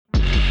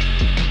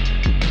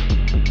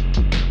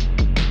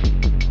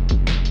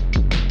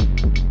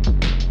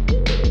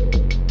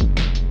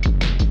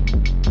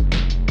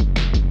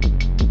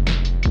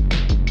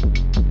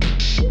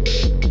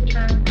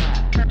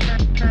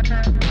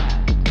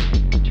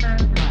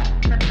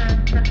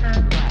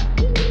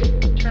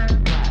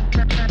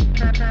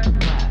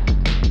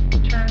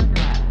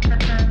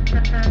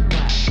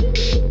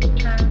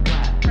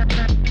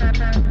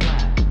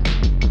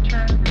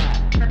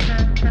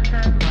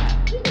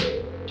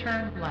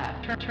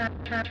left.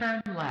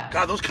 Turn left.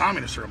 God, those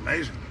communists are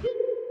amazing.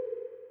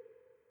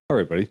 All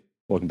right, buddy.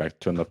 Welcome back to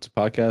Turn Left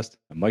podcast.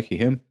 I'm Mike, he,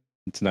 him.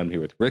 And tonight I'm here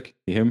with Rick,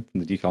 he, him,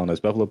 from the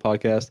Decolonized Buffalo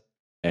podcast,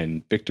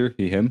 and Victor,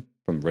 he, him,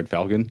 from Red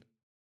Falcon.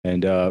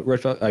 And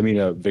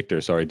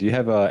Victor, sorry. Do you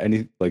have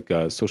any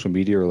social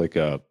media or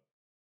a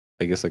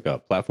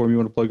platform you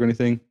want to plug or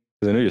anything?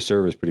 Because I know your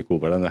server is pretty cool,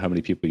 but I don't know how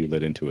many people you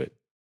let into it.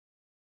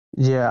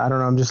 Yeah, I don't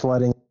know. I'm just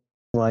letting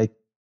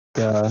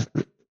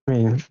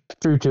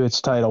true to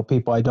its title,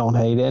 people I don't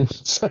hate in.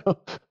 So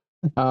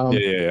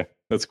Yeah.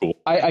 That's cool.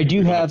 I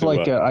do have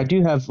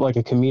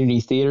a community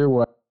theater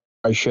where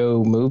I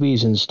show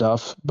movies and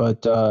stuff,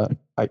 but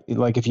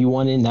if you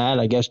want in that,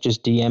 I guess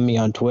just DM me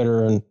on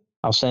Twitter and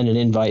I'll send an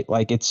invite.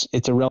 Like it's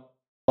a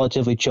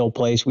relatively chill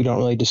place. We don't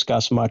really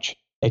discuss much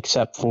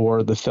except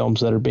for the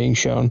films that are being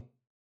shown.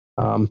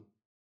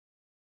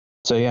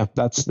 So yeah,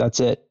 that's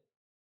it.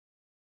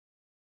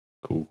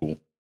 Cool.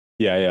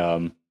 Yeah,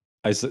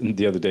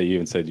 the other day you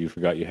even said you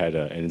forgot you had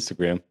an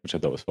Instagram, which I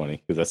thought was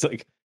funny because that's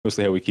like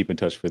mostly how we keep in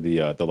touch for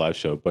the live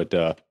show. But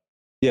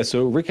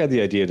so Rick had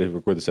the idea to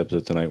record this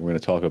episode tonight. We're going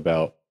to talk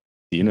about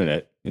the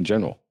internet in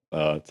general.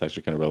 It's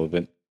actually kind of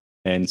relevant.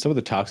 And some of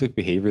the toxic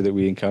behavior that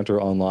we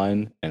encounter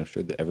online, and I'm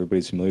sure that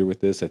everybody's familiar with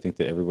this. I think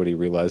that everybody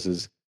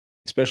realizes,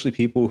 especially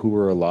people who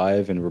were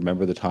alive and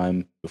remember the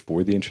time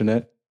before the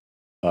internet,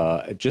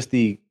 just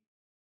the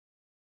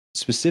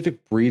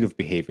specific breed of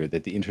behavior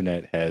that the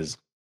internet has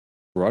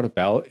brought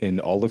about in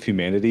all of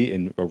humanity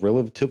in a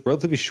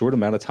relatively short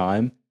amount of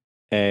time,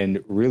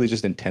 and really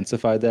just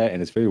intensified that.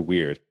 And it's very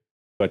weird.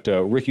 But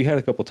Rick, you had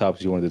a couple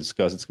topics you wanted to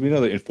discuss. It's going to be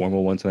another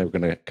informal one tonight. We're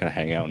going to kind of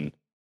hang out and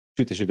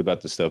shoot the shit about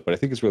this stuff, but I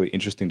think it's really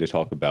interesting to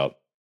talk about.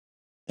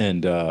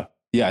 And I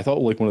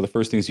thought one of the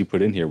first things you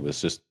put in here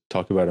was just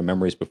talk about our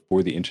memories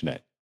before the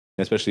internet,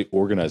 and especially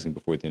organizing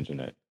before the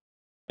internet.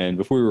 And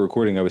before we were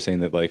recording, I was saying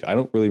that I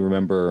don't really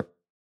remember,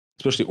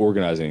 especially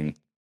organizing.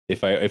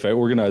 If I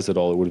organized at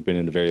all, it would have been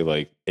in a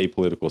very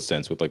apolitical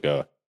sense with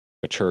a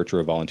church or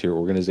a volunteer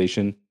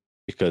organization,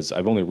 because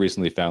I've only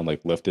recently found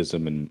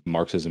leftism and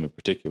Marxism in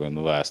particular in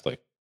the last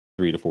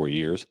 3 to 4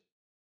 years.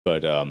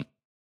 But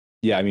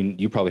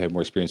you probably have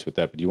more experience with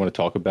that, but do you want to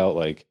talk about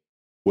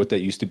what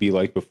that used to be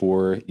like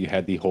before you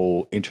had the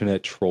whole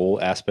internet troll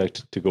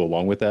aspect to go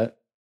along with that?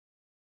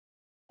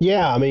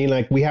 Yeah,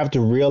 we have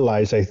to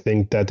realize, I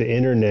think, that the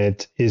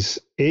internet is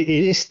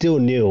still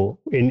new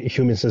in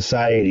human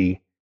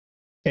society.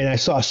 And I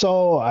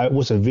saw it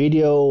was a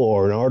video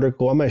or an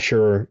article, I'm not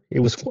sure,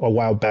 it was a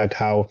while back,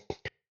 how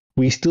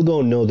we still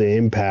don't know the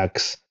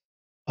impacts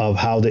of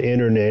how the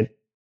internet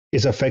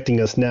is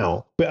affecting us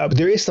now. But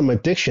there is some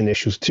addiction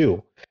issues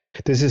too.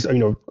 This is,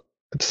 a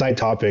side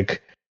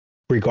topic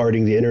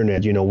regarding the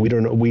internet. We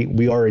don't know,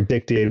 we are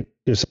addicted.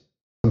 Some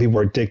people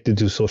are addicted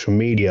to social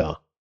media,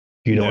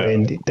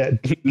 and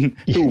that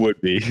who would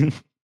be?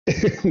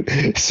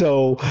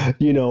 So,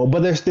 but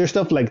there's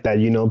stuff like that,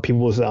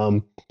 people's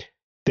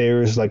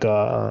there's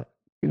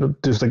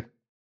there's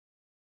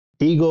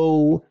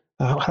ego,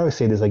 how do I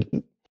say this?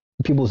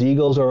 People's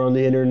egos are on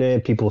the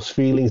internet, people's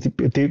feelings, a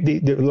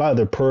lot of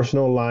their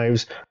personal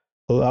lives,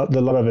 a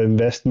lot of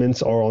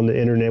investments are on the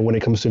internet when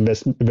it comes to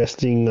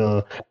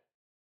investing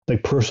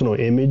personal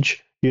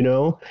image,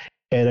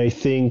 and I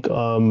think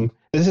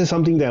this is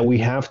something that we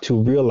have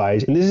to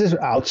realize, and this is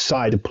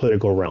outside the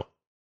political realm,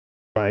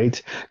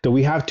 right? That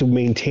we have to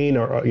maintain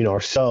our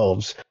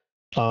ourselves.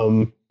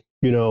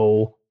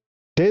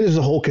 Then there's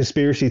a whole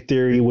conspiracy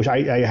theory, which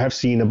I have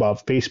seen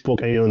about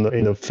Facebook and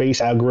in the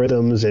face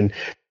algorithms and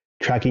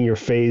tracking your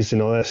face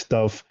and all that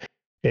stuff.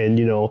 And,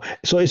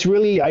 so it's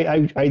really,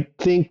 I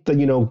think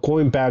that,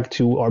 going back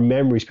to our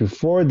memories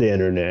before the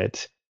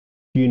internet,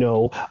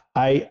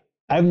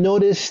 I've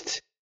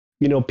noticed,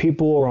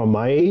 people around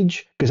my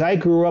age, because I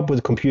grew up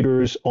with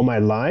computers all my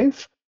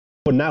life,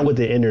 but not with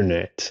the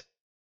internet,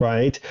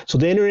 right? So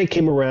the internet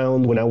came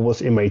around when I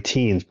was in my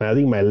teens, I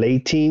think my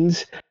late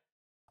teens.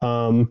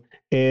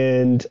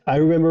 And I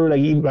remember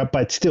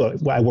but still,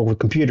 I work with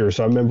computers.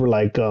 So I remember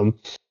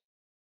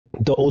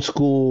the old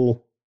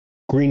school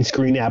green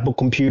screen Apple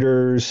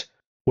computers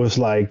was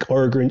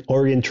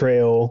Oregon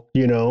Trail,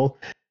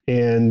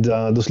 and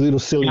those little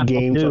silly Apple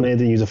games II. on it.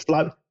 They use a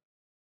flop.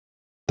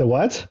 The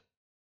what?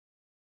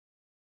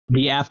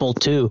 The Apple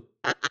II.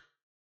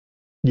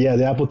 Yeah,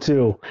 the Apple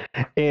II.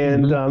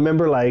 And I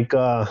remember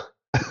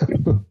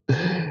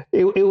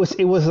it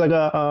was like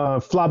a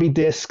floppy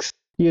disks,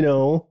 and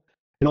all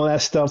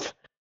that stuff.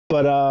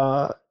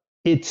 But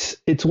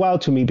it's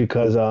wild to me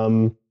because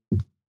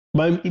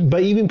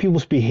but even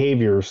people's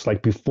behaviors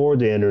before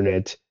the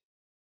internet,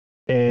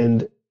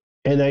 and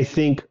I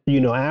think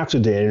after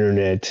the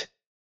internet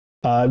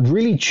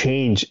really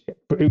changed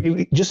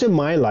just in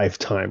my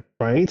lifetime,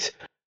 right?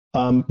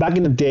 Back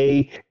in the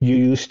day, you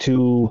used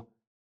to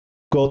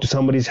go to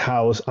somebody's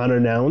house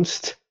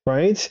unannounced,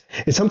 right?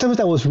 And sometimes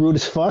that was rude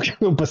as fuck,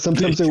 but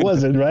sometimes it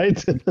wasn't,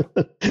 right?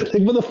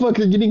 What the fuck,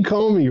 you didn't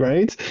call me,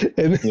 right?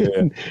 And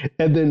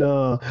then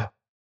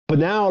But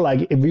now,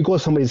 like, if you go to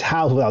somebody's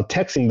house without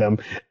texting them,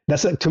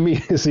 that's like, to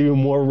me, is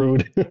even more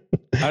rude.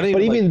 I don't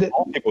But even even like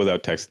call people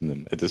without texting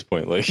them at this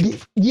point. Like,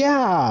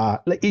 yeah,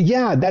 like,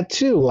 yeah, that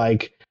too.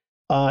 Like,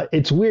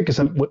 it's weird because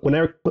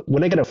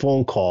when I get a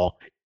phone call,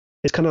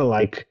 it's kind of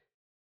like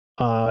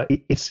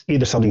it's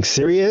either something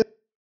serious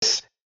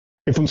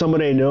from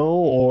someone I know,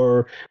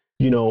 or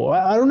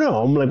I don't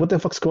know. I'm like, what the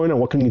fuck's going on?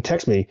 What can you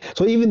text me?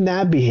 So even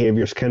that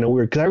behavior is kind of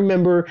weird because I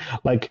remember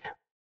like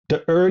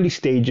the early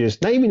stages,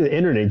 not even the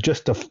internet,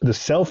 just the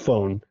cell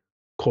phone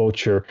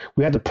culture.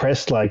 We had to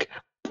press like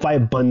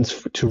 5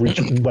 buttons to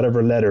reach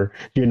whatever letter,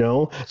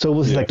 So it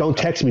was yeah, like, don't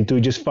text me,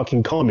 dude, just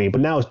fucking call me.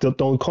 But now it's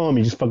don't call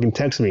me, just fucking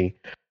text me,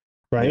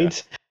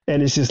 right?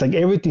 And it's just like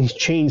everything's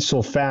changed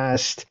so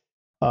fast.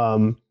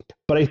 But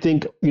I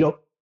think,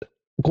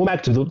 going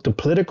back to the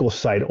political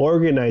side,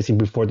 organizing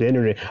before the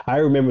internet, I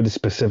remember this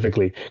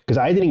specifically because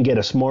I didn't get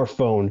a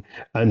smartphone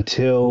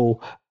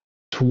until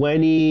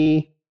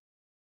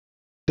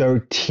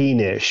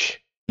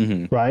 2013-ish,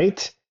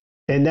 right?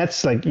 And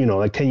that's like,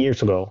 like 10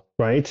 years ago,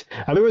 right?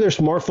 I remember there's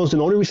smartphones,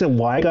 and the only reason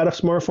why I got a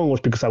smartphone was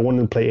because I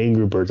wanted to play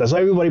Angry Birds. I saw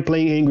everybody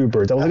playing Angry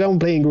Birds. I was like, I want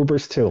to play Angry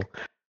Birds too,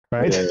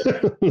 right?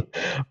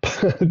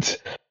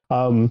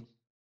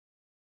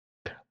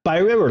 But I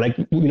remember, like,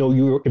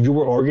 if you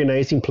were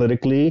organizing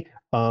politically,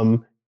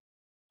 you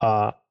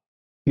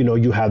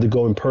had to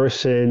go in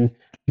person.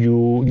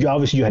 You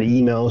obviously you had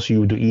emails. You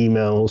would do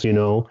emails,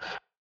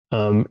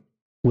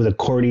 with a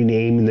corny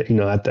name,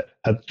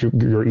 at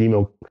your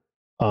email.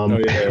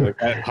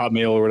 like at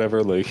Hotmail or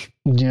whatever. Like,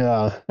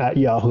 yeah, at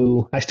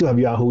Yahoo. I still have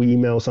Yahoo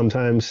email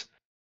sometimes.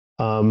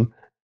 And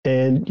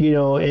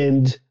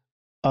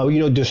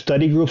there's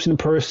study groups in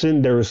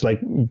person. There's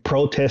like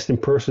protests in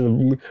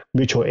person,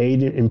 mutual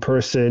aid in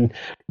person.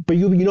 But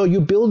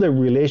you build a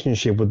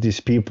relationship with these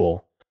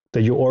people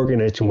that you're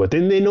organizing with,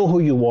 and they know who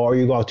you are.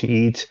 You go out to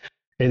eat,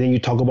 and then you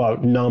talk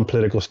about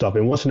non-political stuff.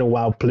 And once in a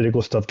while,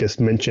 political stuff gets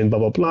mentioned. Blah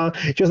blah blah.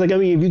 Just like, I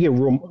mean, if you get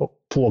room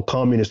full of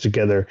communists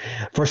together,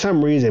 for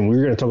some reason,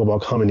 we're going to talk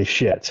about communist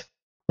shit,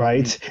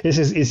 right?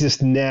 It's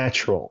just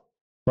natural,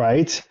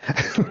 right?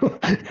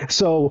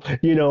 So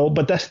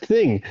but that's the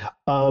thing.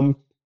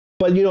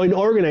 But in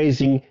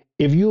organizing,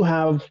 if you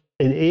have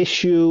an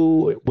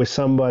issue with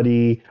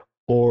somebody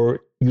or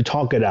you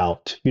talk it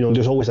out,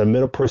 there's always a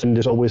middle person.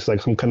 There's always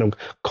like some kind of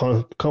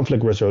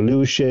conflict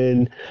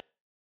resolution.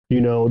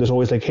 There's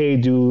always like, hey,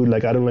 dude,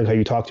 like, I don't like how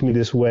you talk to me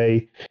this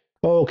way.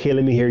 Oh, okay,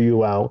 let me hear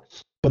you out.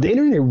 But the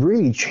internet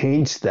really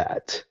changed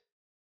that,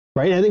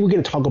 right? I think we're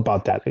going to talk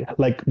about that,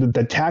 like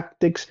the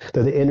tactics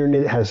that the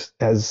internet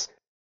has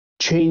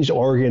changed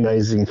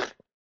organizing.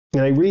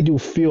 And I really do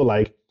feel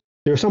like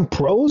there are some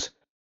pros,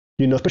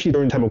 especially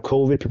during the time of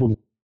COVID, people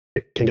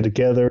can get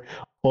together,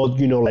 or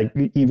like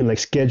even like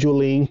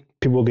scheduling,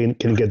 people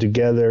can get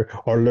together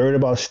or learn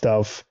about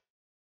stuff.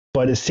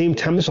 But at the same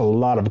time, there's a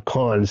lot of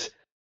cons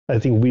I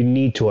think we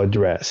need to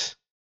address.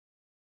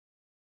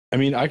 I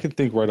mean, I can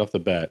think right off the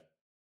bat.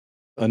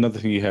 Another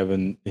thing you have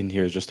in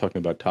here is just talking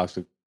about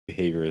toxic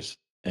behaviors,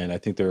 and I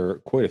think there are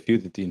quite a few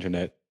that the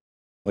internet,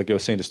 like I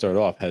was saying to start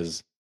off,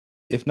 has,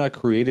 if not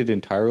created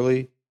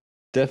entirely,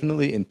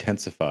 definitely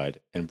intensified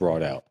and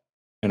brought out.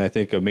 And I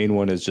think a main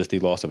one is just the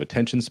loss of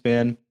attention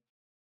span.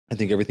 I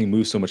think everything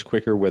moves so much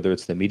quicker, whether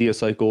it's the media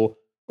cycle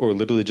or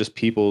literally just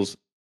people's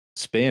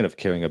span of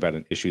caring about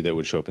an issue that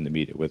would show up in the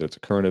media, whether it's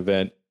a current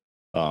event,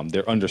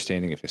 their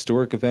understanding of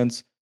historic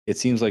events. It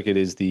seems like it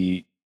is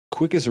the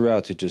quickest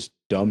route to just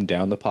dumb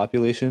down the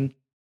population.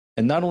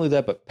 And not only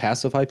that, but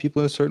pacify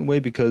people in a certain way,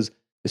 because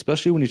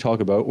especially when you talk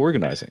about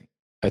organizing,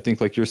 I think,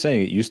 like you're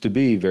saying, it used to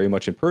be very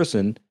much in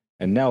person,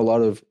 and now a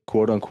lot of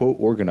quote unquote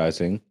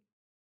organizing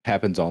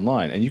happens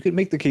online. And you can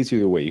make the case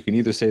either way. You can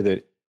either say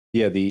that,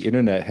 yeah, the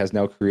internet has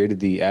now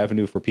created the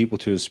avenue for people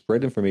to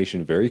spread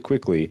information very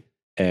quickly,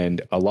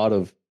 and a lot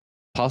of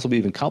possibly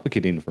even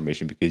complicated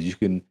information, because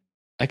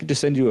I could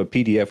just send you a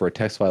PDF or a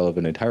text file of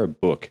an entire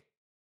book,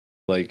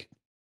 like,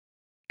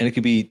 and it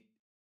could be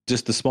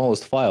just the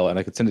smallest file, and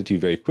I could send it to you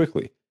very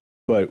quickly.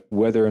 But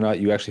whether or not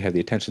you actually have the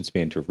attention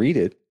span to read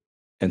it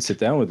and sit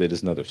down with it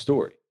is another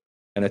story.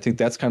 And I think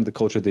that's kind of the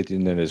culture that the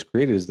internet has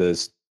created, is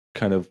this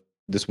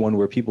one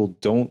where people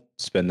don't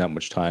spend that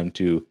much time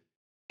to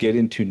get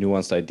into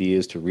nuanced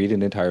ideas, to read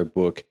an entire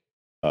book,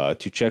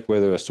 to check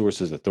whether a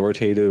source is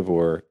authoritative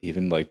or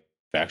even like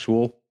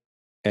factual.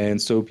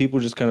 And so people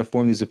just kind of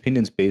form these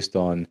opinions based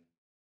on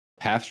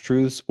half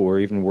truths, or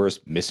even worse,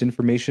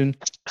 misinformation.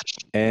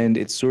 And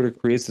it sort of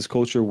creates this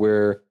culture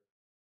where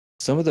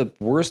some of the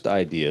worst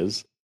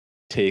ideas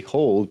take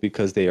hold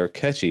because they are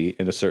catchy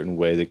in a certain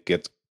way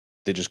that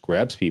just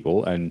grabs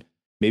people. And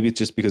maybe it's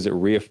just because it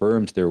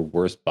reaffirms their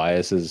worst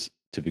biases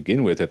to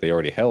begin with that they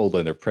already held,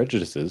 and their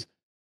prejudices.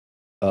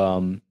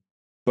 But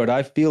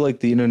I feel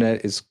like the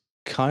internet is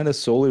kind of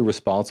solely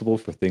responsible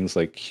for things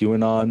like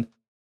QAnon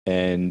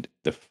and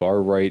the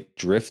far right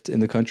drift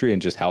in the country,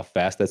 and just how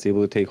fast that's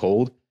able to take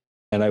hold.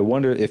 And I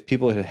wonder if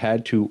people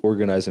had to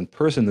organize in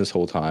person this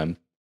whole time,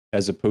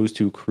 as opposed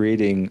to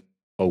creating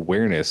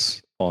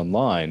awareness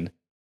online,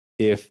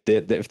 if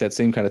that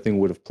same kind of thing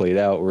would have played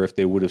out, or if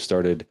they would have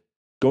started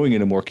going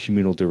in a more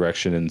communal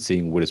direction and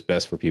seeing what is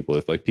best for people.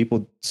 If like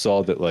people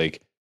saw that,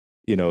 like,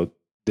 you know,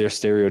 their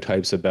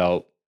stereotypes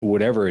about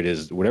whatever it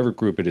is, whatever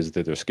group it is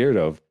that they're scared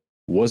of,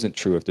 wasn't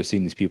true if they're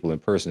seeing these people in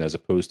person, as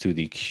opposed to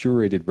the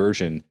curated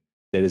version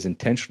that is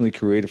intentionally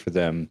created for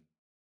them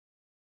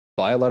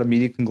by a lot of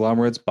media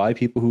conglomerates, by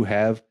people who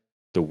have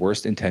the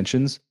worst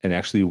intentions and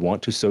actually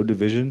want to sow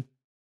division.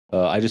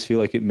 I just feel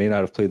like it may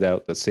not have played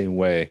out the same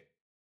way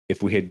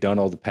if we had done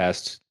all the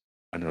past,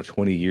 I don't know,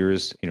 20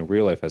 years in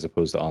real life as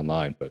opposed to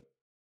online. But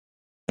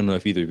I don't know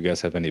if either of you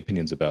guys have any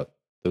opinions about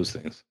those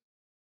things.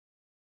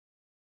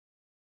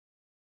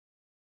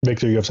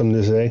 Victor, you have something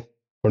to say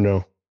or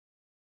no?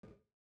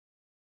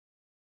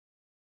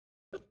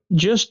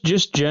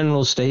 Just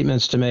general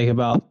statements to make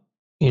about,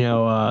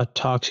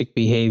 toxic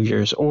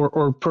behaviors,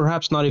 or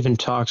perhaps not even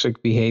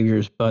toxic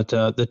behaviors, but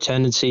the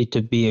tendency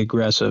to be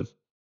aggressive,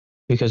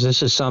 because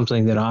this is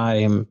something that I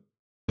am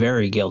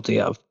very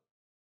guilty of.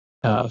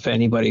 If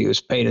anybody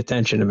who's paid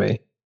attention to me,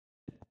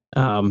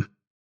 I'm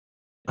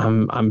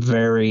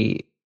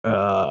very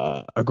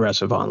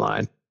aggressive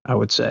online, I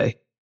would say,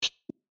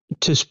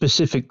 to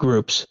specific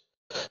groups,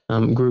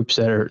 groups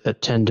that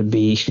tend to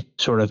be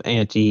sort of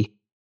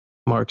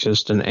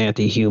anti-Marxist and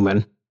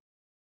anti-human.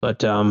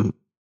 But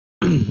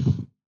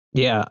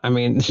yeah, I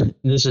mean,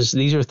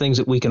 these are things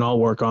that we can all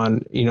work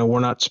on. We're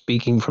not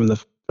speaking from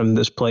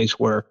this place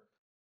where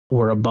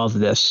we're above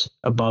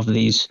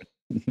these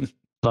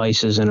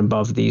vices and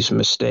above these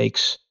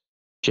mistakes.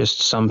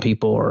 Just some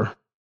people are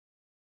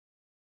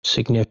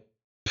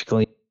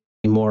significantly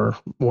more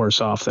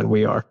worse off than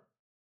we are.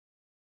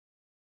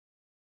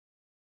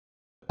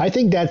 I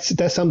think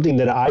that's something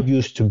that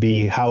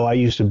how I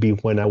used to be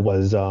when I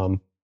was a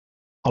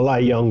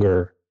lot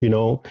younger,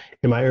 in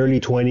my early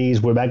 20s.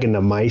 We're back in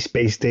the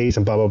MySpace days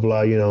and blah blah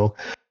blah,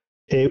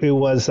 it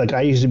was like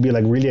I used to be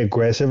like really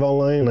aggressive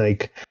online,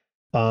 like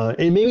and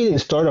maybe didn't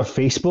start off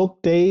Facebook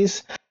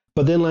days,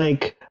 but then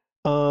like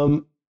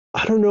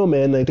I don't know,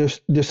 man, like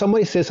there's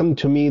somebody said something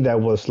to me that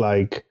was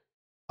like,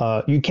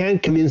 you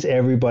can't convince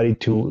everybody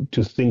to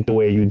think the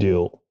way you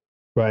do,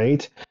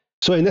 right?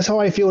 So, and that's how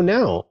I feel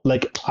now.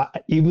 Like,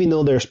 even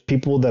though there's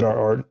people that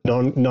are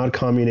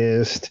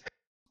non-communist,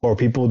 or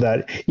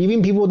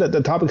even people that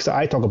the topics that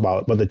I talk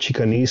about the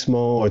Chicanismo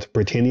or the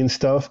pretending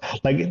stuff,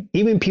 like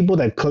even people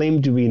that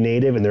claim to be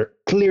native and they're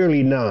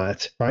clearly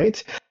not,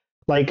 right?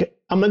 Like,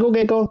 I'm like,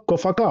 okay, go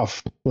fuck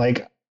off.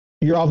 Like,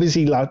 you're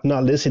obviously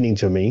not listening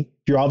to me.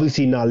 You're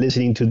obviously not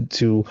listening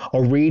to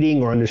or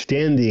reading or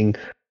understanding,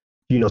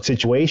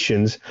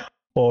 situations,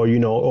 or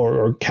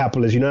or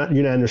capitalism.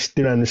 You're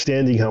not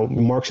understanding how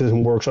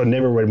Marxism works, or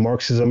never read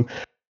Marxism.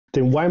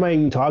 Then why am I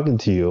even talking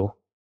to you?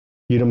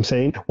 You know what I'm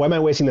saying? Why am I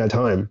wasting that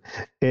time?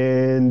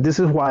 And this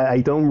is why I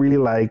don't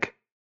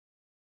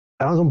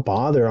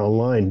bother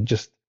online.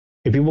 Just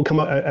if people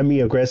come at me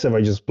aggressive,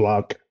 I just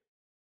block.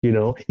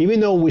 Even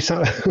though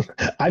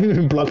I've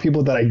even blocked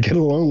people that I get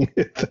along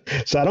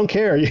with, so I don't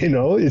care.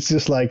 It's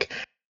just like,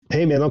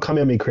 hey man, don't come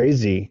at me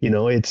crazy.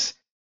 It's,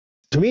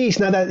 to me, it's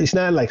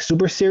not like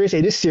super serious.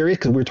 It is serious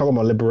because we're talking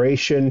about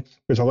liberation,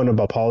 we're talking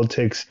about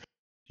politics,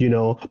 but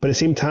at the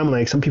same time,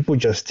 like, some people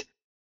just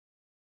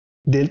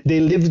they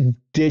live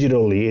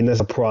digitally, and that's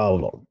a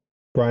problem,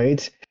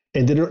 right?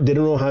 And they don't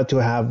know how to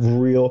have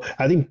real.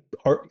 I think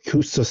our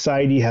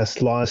society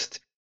has lost,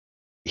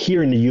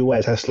 here in the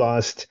US, has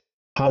lost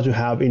how to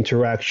have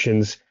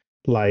interactions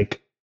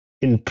like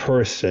in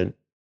person,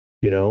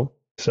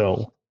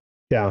 So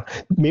yeah,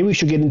 maybe we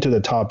should get into the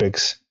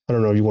topics. I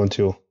don't know if you want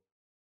to.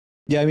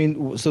 Yeah, I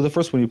mean, so the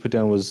first one you put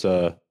down was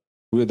that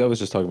was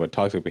just talking about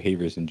toxic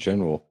behaviors in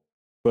general,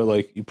 but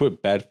like you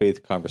put bad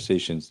faith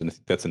conversations, and I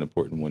think that's an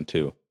important one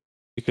too,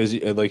 because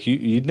like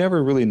you'd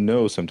never really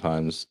know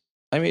sometimes.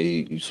 I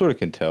mean, you sort of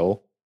can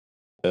tell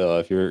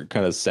if you're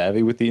kind of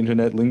savvy with the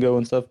internet lingo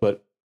and stuff,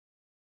 but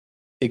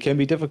it can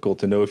be difficult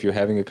to know if you're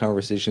having a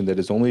conversation that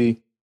is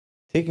only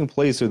taking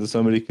place so that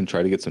somebody can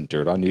try to get some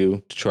dirt on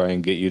you, to try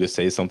and get you to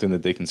say something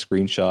that they can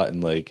screenshot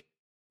and, like,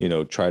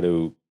 try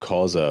to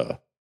cause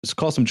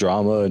some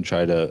drama and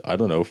try to, I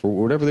don't know, for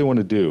whatever they want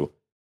to do,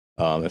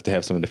 if they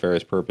have some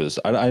nefarious purpose.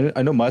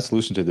 I know my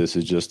solution to this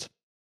is just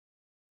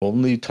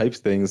only type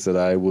things that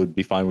I would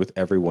be fine with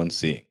everyone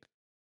seeing.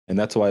 And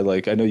that's why,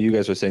 like, I know you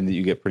guys are saying that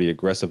you get pretty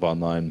aggressive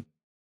online.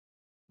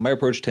 My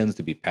approach tends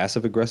to be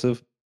passive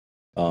aggressive,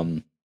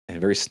 and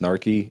very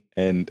snarky.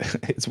 And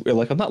it's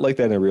like, I'm not like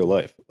that in real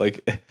life.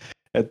 Like,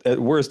 at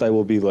worst, I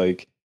will be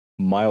like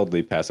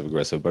mildly passive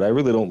aggressive, but I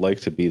really don't like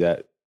to be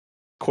that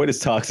quite as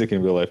toxic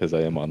in real life as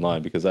I am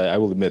online, because I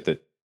will admit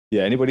that,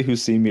 yeah, anybody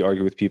who's seen me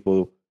argue with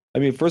people, I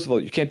mean, first of all,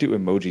 you can't do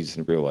emojis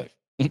in real life.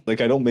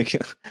 Like, I don't make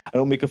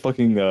a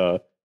fucking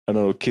I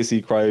don't know,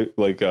 kissy cry,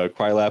 like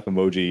cry laugh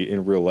emoji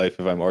in real life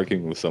if I'm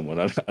arguing with someone.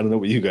 I don't know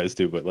what you guys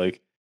do, but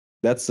like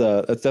that's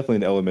definitely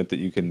an element that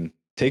you can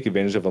take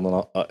advantage of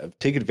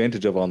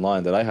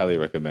online that I highly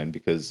recommend,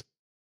 because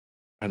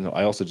I don't know,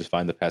 I also just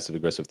find the passive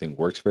aggressive thing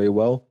works very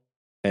well,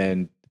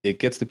 and it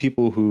gets the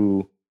people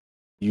who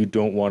you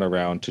don't want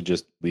around to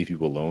just leave you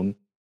alone.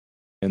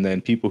 and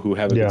then people who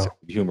have a good sense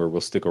of humor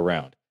will stick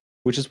around,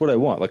 which is what I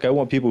want. Like I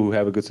want people who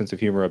have a good sense of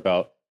humor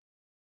about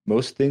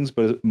most things,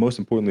 but most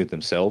importantly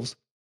themselves,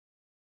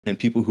 and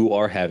people who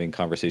are having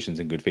conversations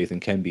in good faith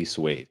and can be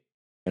swayed.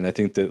 And I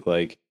think that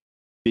like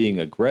being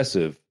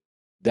aggressive,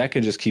 that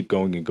can just keep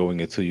going and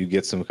going until you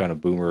get some kind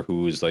of boomer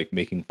who is like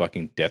making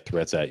fucking death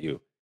threats at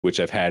you, which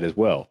I've had as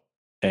well.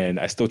 And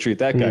I still treat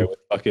that guy with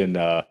fucking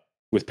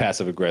with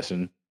passive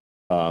aggression.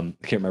 I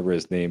can't remember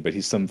his name, but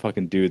he's some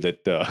fucking dude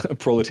that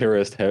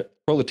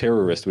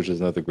Proletarist, which is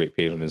another great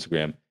page on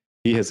Instagram.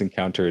 He has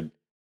encountered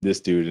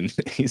this dude, and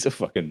he's a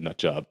fucking nut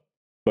job.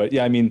 But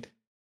yeah, I mean,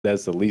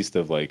 that's the least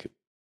of like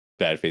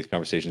bad faith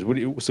conversations. What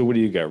do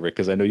you got, Rick?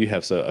 Because I know you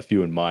have a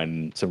few in mind,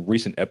 and some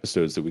recent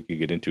episodes that we could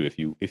get into if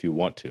you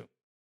want to.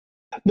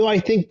 No, I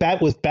think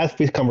with bad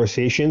faith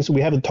conversations,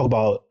 we have to talk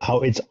about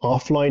how it's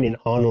offline and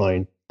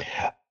online.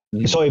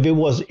 So if it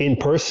was in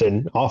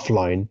person,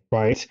 offline,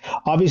 right?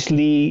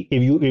 Obviously,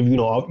 if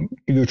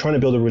you're trying to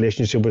build a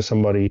relationship with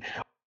somebody,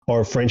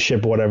 or a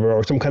friendship, whatever,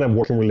 or some kind of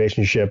working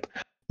relationship,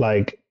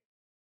 like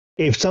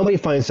if somebody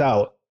finds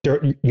out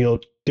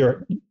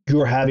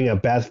you're having a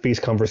bad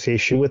faith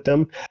conversation with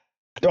them,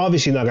 they're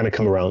obviously not going to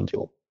come around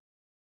you,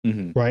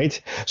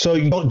 right? So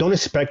you don't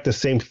expect the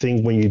same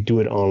thing when you do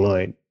it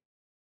online,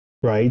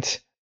 right?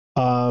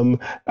 I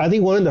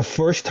think one of the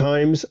first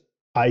times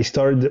when I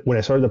started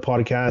the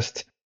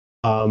podcast,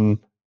 a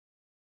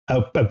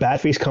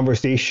bad faith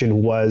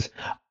conversation was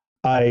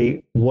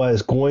I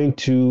was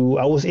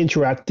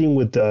interacting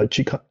with the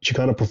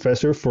Chicana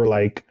professor for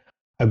like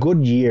a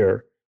good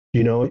year.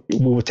 We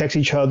would text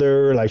each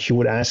other. Like she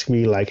would ask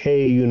me like,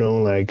 hey,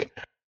 like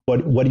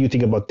what do you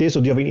think about this?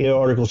 Or do you have any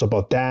articles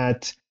about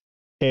that?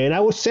 And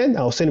I'll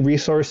send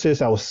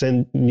resources. I will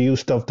send new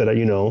stuff that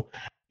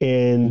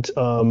and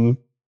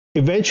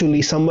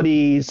eventually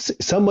somebody,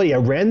 a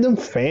random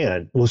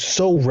fan, was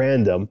so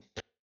random,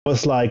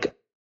 was like,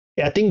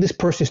 I think this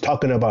person's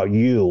talking about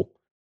you.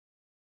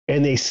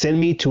 And they send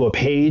me to a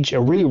page, a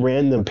really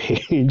random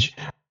page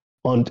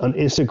on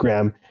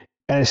Instagram.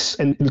 And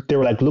they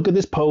were like, look at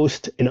this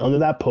post. And under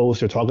that post,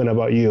 they're talking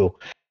about you.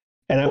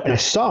 And I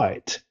saw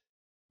it,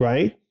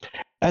 right?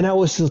 And I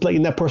was just like,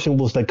 and that person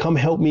was like, come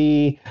help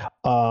me.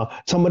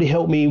 Somebody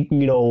help me,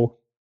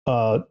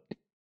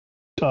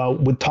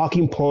 with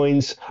talking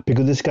points,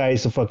 because this guy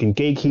is a fucking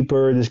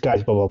gatekeeper. This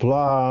guy's blah, blah,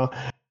 blah,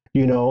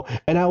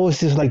 And I was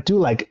just like, dude,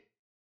 like,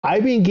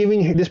 I've been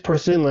giving this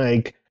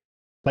person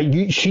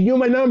she knew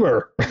my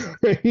number,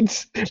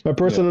 right? My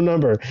personal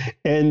number.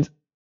 And,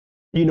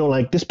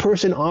 like this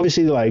person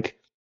obviously like,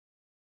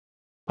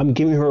 I'm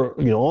giving her,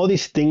 all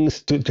these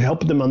things to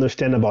help them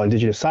understand about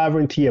indigenous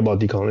sovereignty, about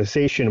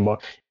decolonization,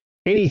 about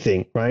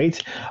anything,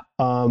 right?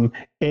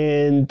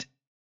 And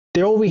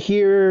they're over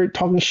here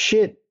talking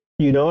shit,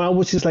 I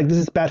was just like, this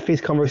is bad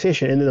faith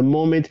conversation. And in the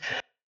moment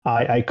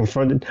I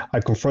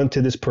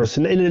confronted this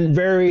person in a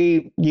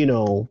very,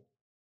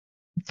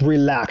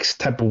 relaxed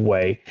type of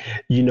way,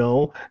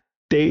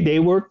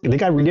 they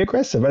got really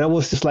aggressive, and I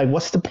was just like,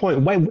 what's the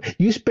point? Why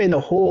you spend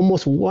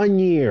almost 1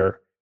 year,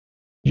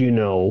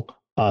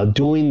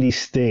 doing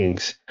these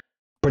things,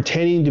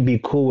 pretending to be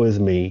cool with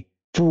me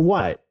for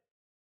what?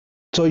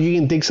 So you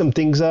can dig some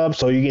things up,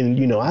 so you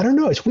can, I don't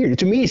know, it's weird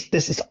to me.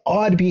 This is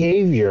odd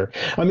behavior.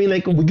 I mean,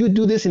 like, would you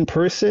do this in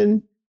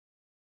person?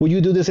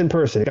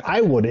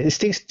 I wouldn't. It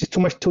takes too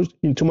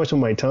much of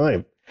my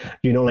time.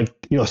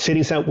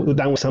 Sitting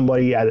down with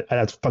somebody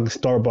at fucking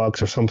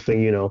Starbucks or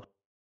something,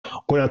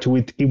 going out to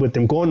eat with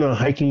them, going on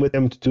hiking with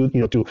them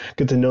to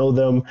get to know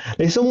them.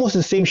 It's almost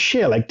the same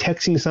shit, like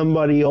texting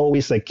somebody,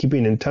 always like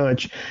keeping in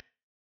touch.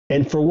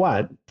 And for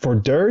what? For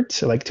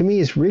dirt? Like, to me,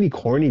 it's really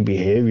corny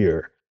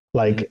behavior.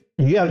 Like,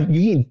 you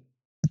can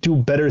do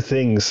better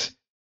things,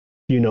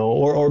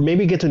 or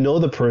maybe get to know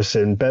the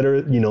person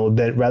better,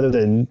 rather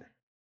than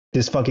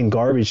this fucking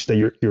garbage that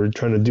you're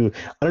trying to do.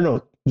 I don't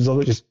know.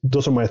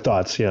 Those are my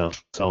thoughts. Yeah.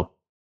 So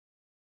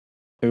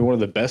maybe one of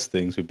the best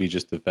things would be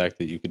just the fact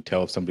that you could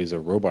tell if somebody's a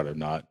robot or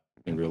not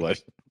in real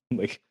life.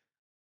 Like,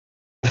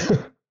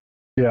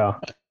 yeah.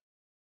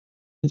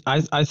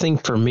 I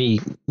think for me,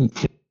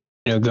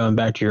 going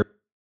back to your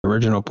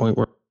original point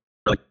where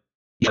like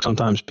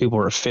sometimes people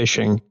are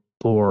fishing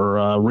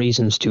for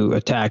reasons to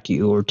attack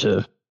you or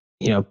to,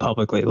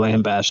 publicly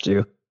lambast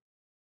you.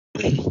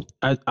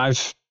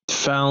 I've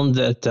found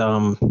that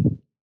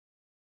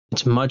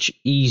it's much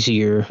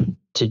easier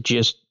to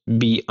just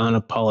be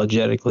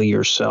unapologetically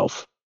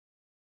yourself.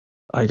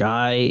 Like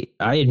I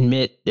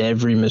admit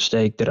every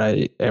mistake that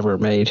I ever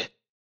made.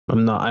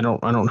 I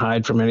don't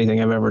hide from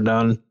anything I've ever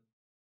done.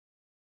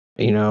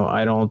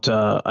 I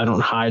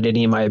don't hide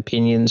any of my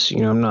opinions.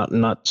 I'm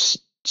not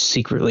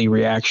secretly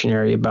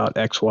reactionary about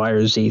X, Y,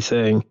 or Z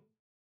thing.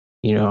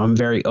 I'm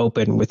very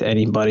open with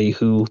anybody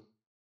who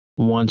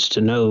wants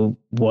to know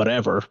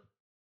whatever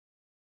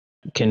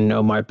can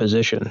know my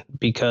position,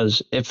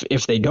 because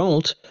if they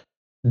don't,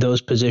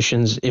 those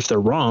positions, if they're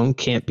wrong,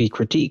 can't be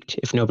critiqued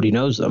if nobody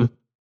knows them.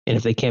 And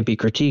if they can't be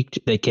critiqued,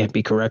 they can't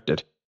be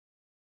corrected.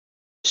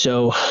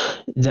 So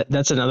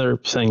that's another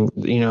thing,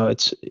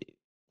 it's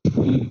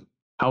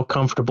how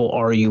comfortable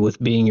are you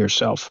with being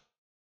yourself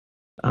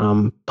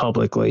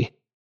publicly,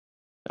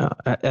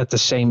 at the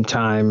same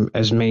time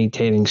as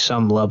maintaining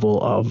some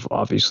level of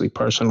obviously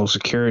personal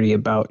security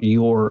about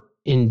your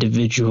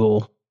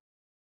individual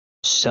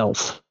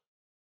self.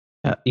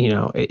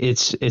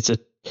 It's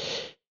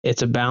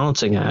a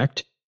balancing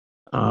act.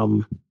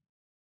 But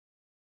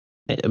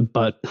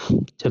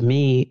to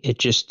me, it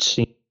just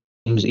seems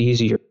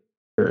easier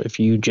if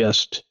you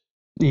just,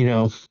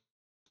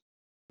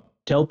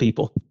 tell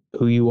people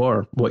who you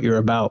are, what you're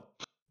about.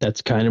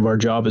 That's kind of our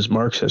job as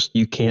Marxists.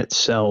 You can't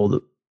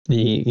sell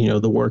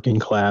the working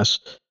class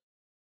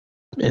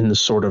and the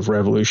sort of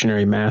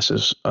revolutionary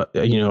masses,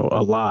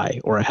 a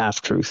lie or a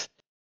half truth,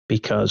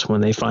 because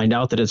when they find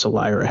out that it's a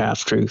lie or a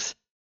half truth,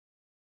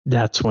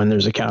 that's when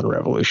there's a counter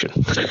revolution.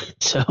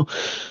 So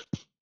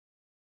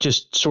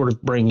just sort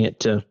of bring it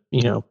to,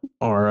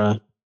 our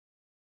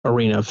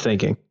arena of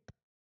thinking.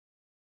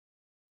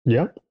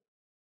 Yeah.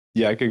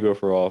 Yeah, I could go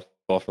for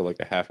like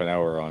a half an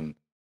hour on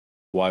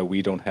why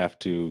we don't have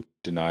to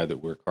deny that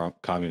we're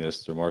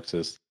communists or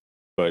Marxists,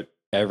 but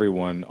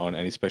everyone on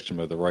any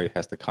spectrum of the right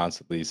has to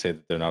constantly say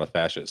that they're not a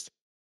fascist.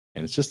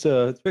 And it's just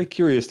it's very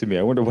curious to me.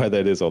 I wonder why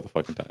that is all the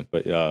fucking time.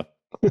 But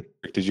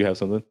Rick, did you have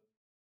something?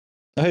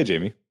 Oh, hey,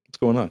 Jamie. What's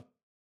going on?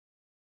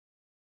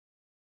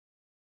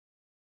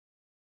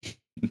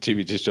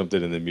 Jamie just jumped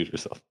in and then muted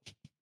herself.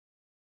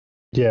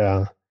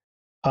 Yeah.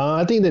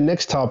 I think the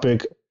next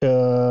topic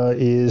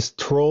is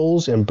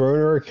trolls and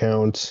burner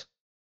accounts.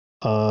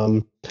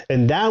 And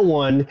that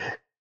one,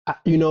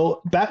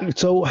 so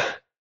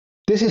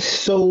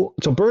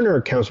burner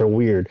accounts are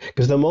weird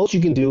because the most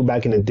you can do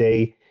back in the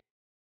day,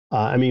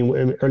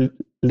 late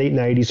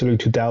 90s, early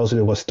 2000s,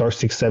 it was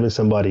 *667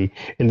 somebody,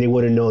 and they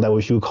wouldn't know that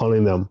was you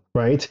calling them,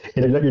 right?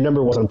 And your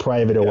number wasn't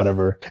private or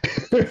whatever.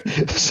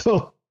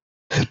 So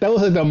that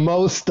was like the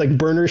most like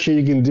burner shit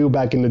you can do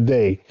back in the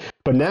day.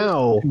 But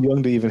now, I was too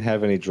young to even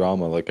have any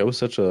drama. Like I was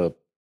such a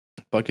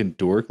fucking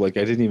dork. Like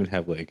I didn't even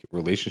have like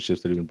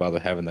relationships that even bother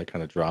having that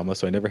kind of drama.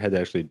 So I never had to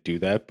actually do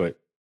that. But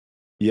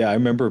yeah, I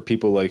remember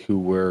people like who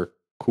were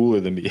cooler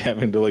than me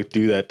having to like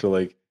do that to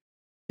like,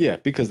 yeah,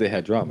 because they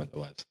had drama in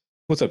their lives.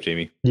 What's up,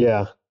 Jamie?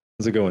 yeah.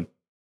 How's it going?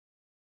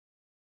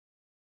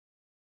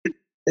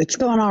 It's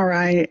going all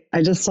right.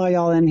 I just saw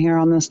y'all in here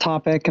on this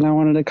topic and I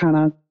wanted to kind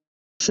of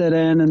sit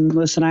in and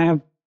listen. I have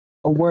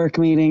a work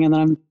meeting and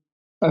then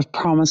I've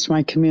promised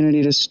my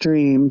community to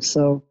stream.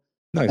 So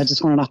Nice. I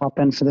just wanted to hop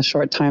in for the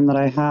short time that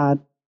I had.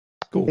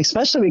 Cool.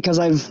 Especially because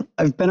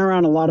I've been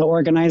around a lot of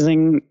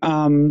organizing,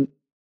 and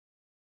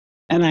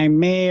I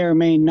may or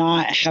may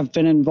not have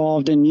been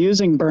involved in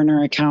using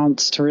burner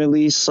accounts to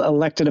release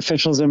elected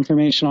officials'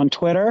 information on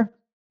Twitter.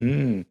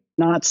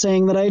 Not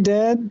saying that I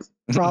did,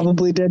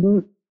 probably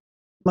didn't,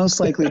 most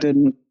likely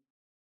didn't.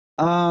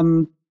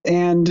 And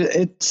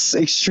it's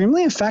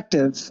extremely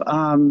effective.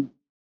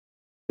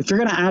 If you're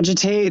going to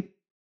agitate,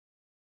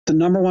 the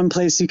number one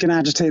place you can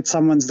agitate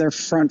someone's their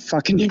front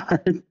fucking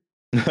yard.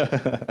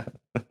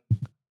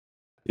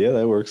 Yeah,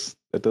 that works.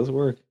 That does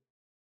work.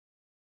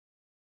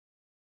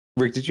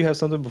 Rick, did you have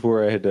something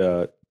before I had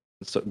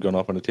gone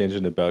off on a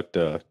tangent about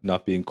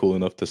not being cool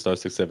enough to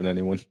 *667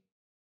 anyone?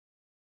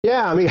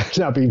 Yeah, I mean, it's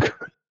not being.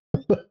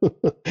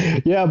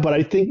 Yeah, but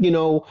I think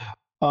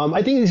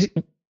I think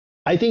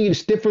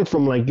it's different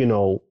from like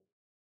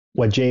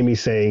what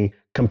Jamie's saying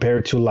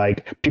compared to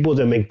like people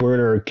that make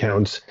burner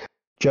accounts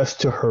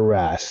just to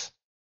harass,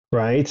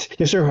 right?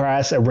 Just to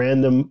harass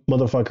random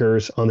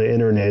motherfuckers on the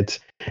internet.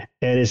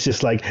 And it's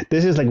just like,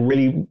 this is like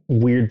really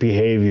weird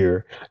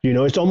behavior.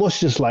 It's almost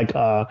just like,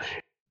 man,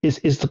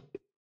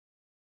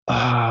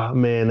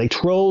 like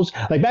trolls,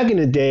 like back in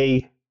the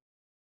day,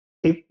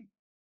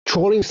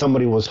 trolling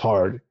somebody was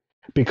hard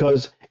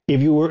because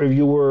if you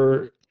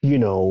were,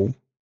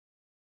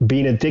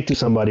 being a dick to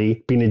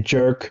somebody, being a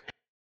jerk,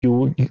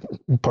 you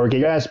probably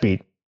get your ass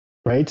beat,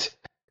 right?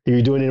 If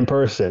you're doing it in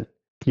person,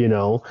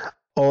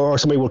 or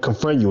somebody will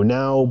confront you.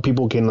 Now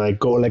people can like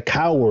go like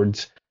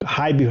cowards,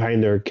 hide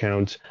behind their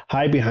accounts,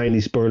 hide behind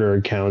these burner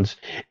accounts,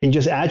 and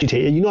just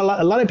agitate. And a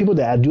lot of people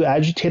that do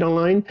agitate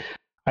online,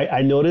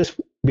 I notice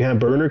behind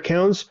burner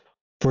accounts,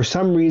 for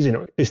some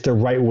reason, it's the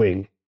right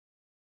wing,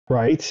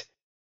 right?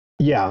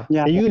 Yeah.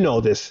 And you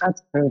know this.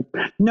 That's true.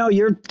 No,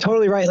 you're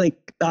totally right.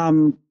 Like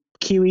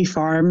Kiwi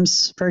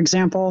Farms, for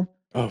example.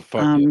 Oh,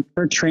 fuck yeah.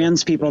 For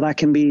trans people, that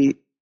can be,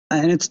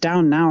 and it's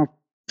down now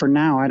for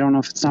now. I don't know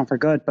if it's down for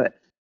good, but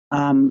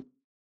I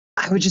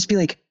would just be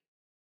like,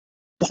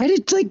 why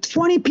did like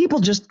 20 people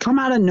just come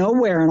out of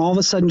nowhere and all of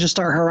a sudden just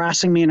start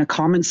harassing me in a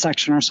comment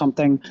section or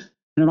something?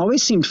 And it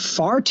always seemed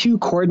far too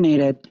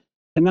coordinated.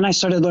 And then I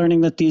started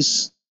learning that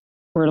these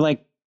were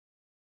like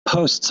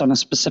posts on a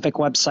specific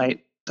website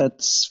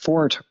that's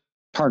for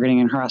targeting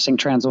and harassing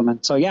trans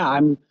women. So yeah,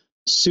 I'm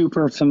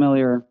super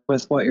familiar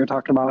with what you're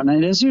talking about. And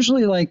it is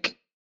usually like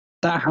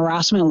that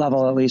harassment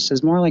level, at least,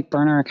 is more like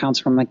burner accounts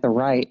from like the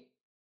right.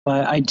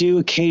 But I do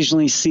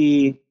occasionally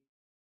see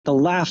the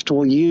left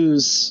will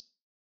use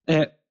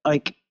it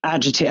like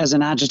agitate as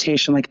an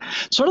agitation, like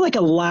sort of like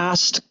a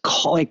last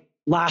call, like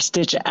last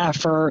ditch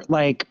effort.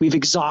 Like we've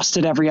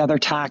exhausted every other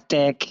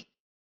tactic,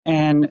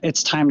 and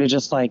it's time to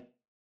just like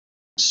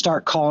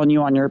start calling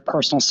you on your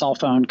personal cell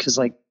phone. Cause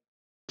like,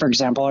 for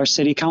example, our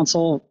city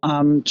council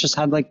just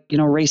had like,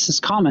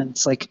 racist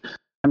comments. Like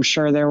I'm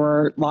sure there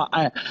were,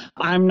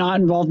 I'm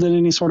not involved in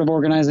any sort of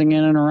organizing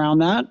in and around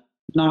that.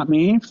 Not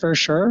me, for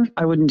sure.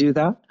 I wouldn't do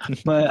that.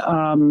 But,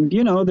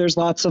 there's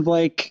lots of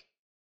like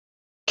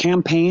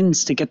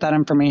campaigns to get that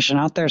information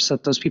out there so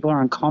that those people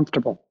are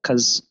uncomfortable.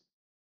 Because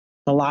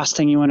the last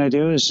thing you want to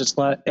do is just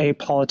let a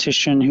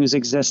politician whose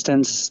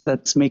existence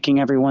that's making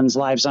everyone's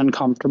lives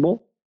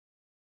uncomfortable,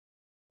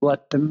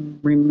 let them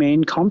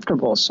remain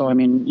comfortable. So, I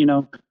mean,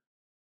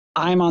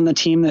 I'm on the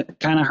team that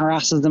kind of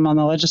harasses them on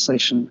the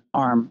legislation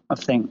arm of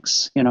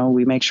things.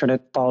 We make sure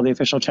to follow the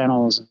official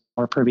channels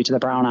or privy to the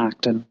Brown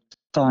Act and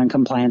following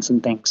compliance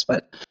and things.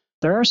 But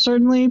there are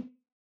certainly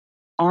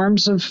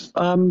arms of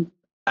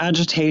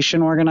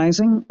agitation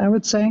organizing, I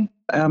would say,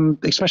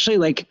 especially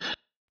like,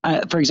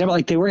 for example,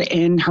 like they were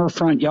in her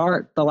front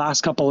yard the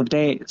last couple of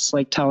days,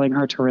 like telling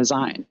her to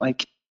resign.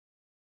 Like,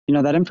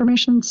 that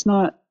information's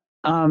not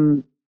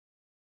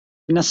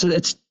necessarily,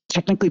 it's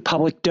technically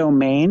public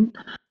domain,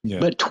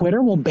 but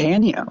Twitter will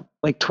ban you.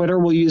 Like Twitter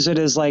will use it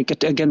as like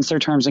against their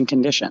terms and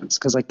conditions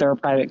because like they're a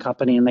private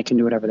company and they can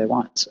do whatever they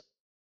want. So,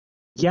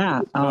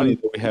 yeah, we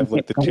have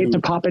like the I hate to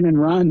pop in and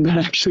run, but I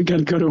actually got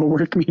to go to a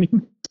work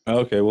meeting.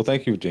 Okay, well,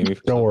 thank you, Jamie.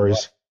 No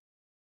worries.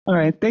 All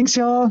right, thanks,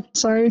 y'all.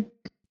 Sorry.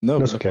 No,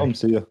 That's no okay. problem.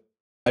 See ya.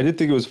 I did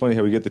think it was funny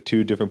how we get the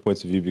two different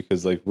points of view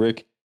because, like,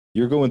 Rick,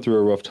 you're going through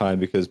a rough time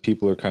because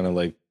people are kind of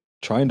like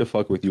trying to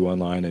fuck with you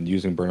online and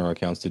using burner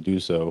accounts to do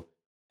so,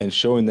 and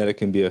showing that it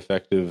can be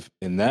effective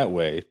in that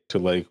way to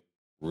like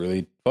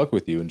really fuck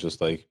with you and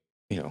just like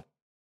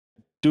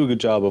do a good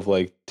job of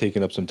like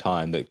taking up some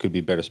time that could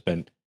be better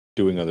spent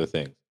doing other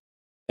things.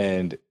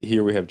 And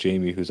here we have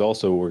Jamie, who's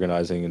also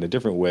organizing in a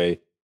different way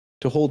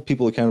to hold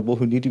people accountable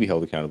who need to be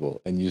held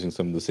accountable and using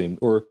some of the same,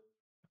 or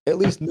at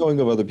least knowing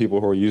of other people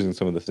who are using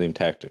some of the same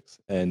tactics.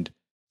 And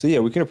so, yeah,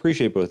 we can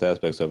appreciate both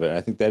aspects of it. And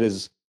I think that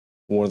is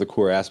one of the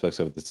core aspects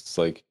of it. It's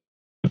like,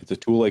 it's a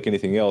tool like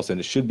anything else, and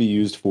it should be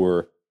used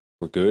for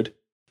good,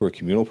 for a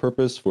communal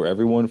purpose, for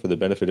everyone, for the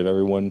benefit of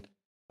everyone,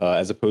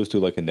 as opposed to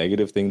like a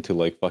negative thing to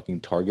like fucking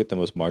target the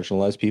most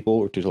marginalized people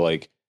or to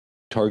like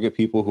target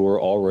people who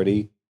are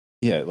already,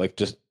 like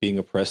just being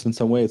oppressed in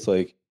some way. It's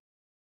like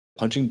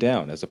punching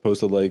down as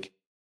opposed to like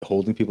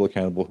holding people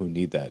accountable who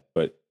need that.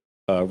 But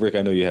Rick,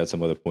 I know you had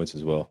some other points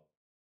as well.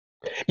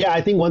 Yeah,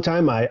 I think one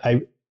time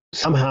I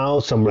somehow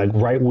some like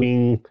right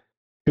wing,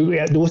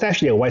 there was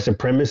actually a white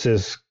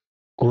supremacist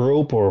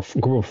group or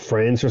group of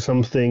friends or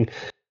something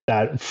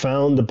that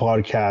found the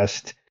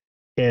podcast,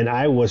 and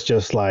I was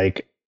just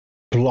like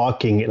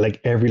blocking it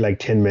like every like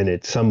 10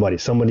 minutes.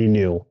 Somebody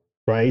new,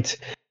 right?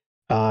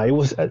 It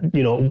was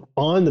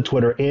on the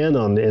Twitter and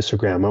on the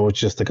Instagram. I was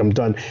just like, I'm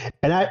done.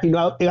 And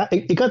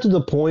it got to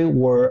the point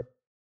where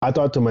I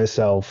thought to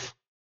myself,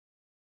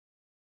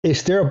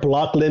 is there a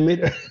block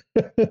limit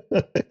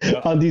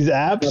on these apps?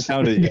 I haven't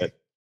found it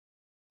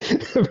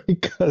yet.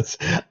 Because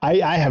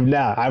I've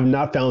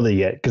not found it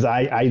yet because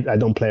I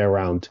don't play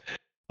around.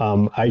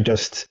 I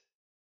just,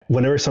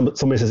 whenever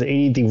somebody says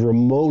anything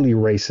remotely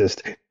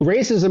racist,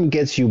 racism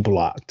gets you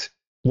blocked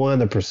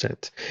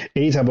 100%.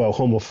 Any type of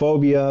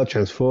homophobia,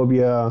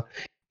 transphobia,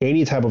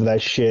 any type of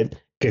that shit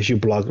gets you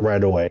blocked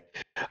right away.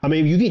 I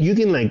mean, you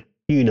can like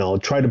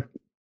try to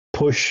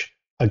push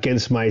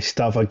against my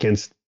stuff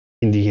against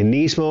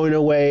indigenismo in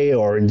a way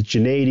or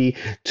indigeneity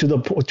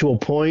to a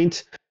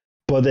point,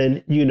 but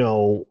then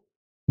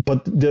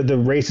but the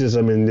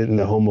racism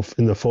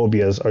and the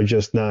phobias are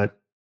just not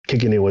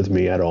kicking in with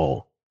me at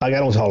all. Like I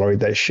don't tolerate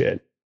that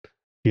shit.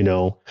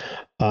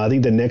 I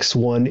think the next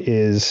one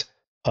is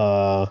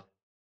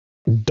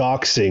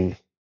doxing,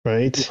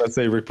 right? Let's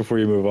say, Rick, before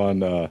you move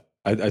on,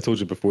 I told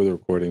you before the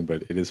recording,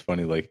 but it is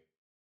funny. Like,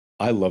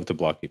 I love to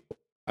block people.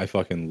 I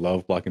fucking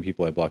love blocking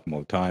people. I block them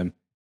all the time.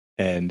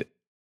 And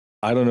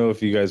I don't know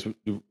if you guys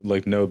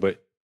like know,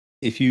 but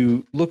if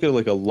you look at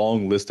like a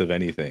long list of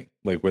anything,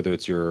 like whether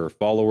it's your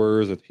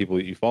followers or the people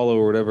that you follow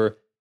or whatever,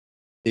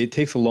 it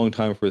takes a long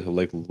time for it to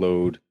like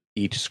load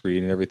each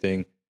screen and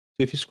everything.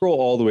 So if you scroll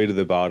all the way to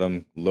the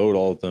bottom, load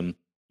all of them,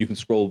 you can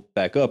scroll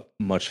back up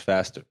much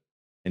faster.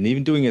 And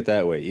even doing it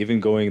that way, even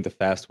going the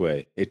fast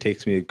way, it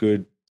takes me a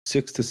good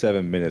 6 to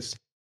 7 minutes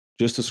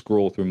just to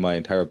scroll through my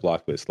entire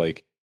block list,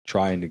 like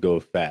trying to go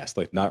fast,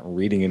 like not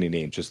reading any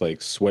names, just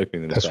like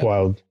swiping them. That's fast.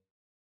 wild.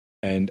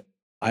 And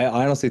I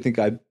honestly think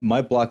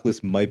my block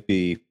list might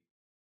be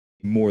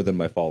more than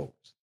my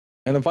followers.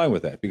 And I'm fine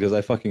with that because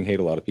I fucking hate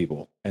a lot of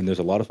people. And there's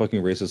a lot of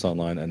fucking racists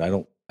online and I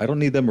don't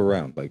need them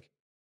around. Like,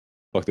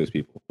 fuck those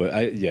people. But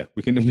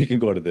we can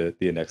go to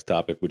the next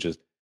topic, which is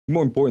the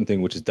more important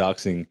thing, which is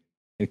doxing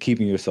and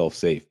keeping yourself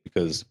safe,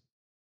 because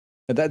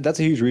that's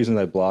a huge reason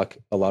I block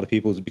a lot of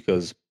people, is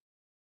because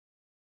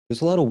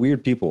there's a lot of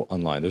weird people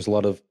online. There's a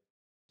lot of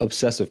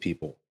obsessive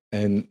people.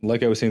 And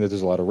like I was saying, that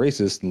there's a lot of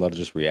racists and a lot of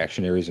just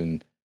reactionaries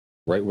and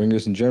right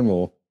wingers in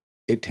general.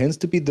 It tends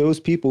to be those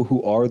people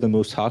who are the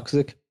most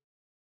toxic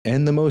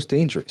and the most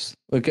dangerous.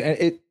 Look,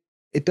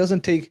 it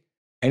doesn't take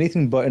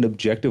anything but an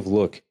objective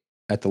look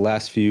at the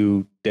last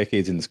few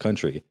decades in this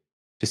country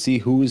to see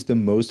who is the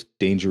most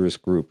dangerous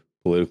group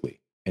politically.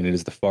 And it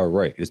is the far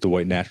right. It is the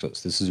white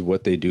nationalists. This is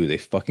what they do. They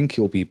fucking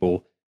kill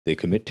people. They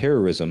commit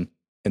terrorism,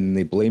 and then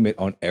they blame it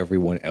on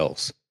everyone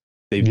else.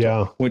 They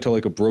point to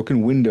like a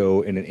broken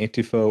window in an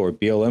Antifa or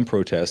BLM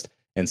protest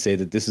and say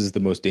that this is the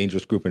most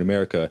dangerous group in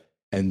America,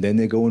 and then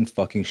they go and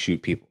fucking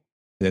shoot people.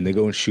 And then they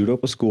go and shoot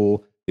up a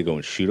school. They go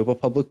and shoot up a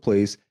public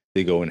place.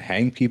 They go and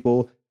hang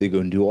people. They go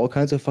and do all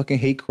kinds of fucking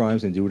hate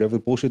crimes and do whatever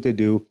bullshit they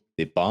do.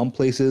 They bomb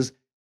places.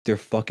 They're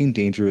fucking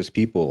dangerous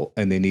people,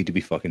 and they need to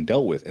be fucking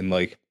dealt with. And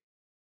like,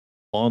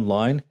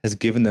 online has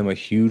given them a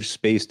huge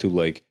space to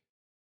like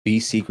be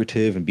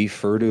secretive and be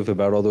furtive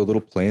about all their little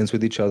plans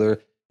with each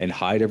other and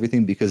hide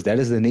everything, because that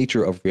is the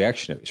nature of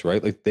reactionaries,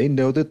 right? Like, they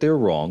know that they're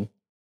wrong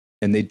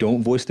and they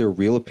don't voice their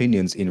real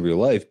opinions in real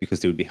life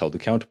because they would be held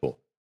accountable.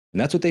 And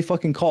that's what they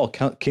fucking call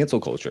cancel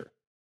culture,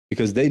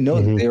 because they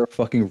know that they are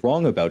fucking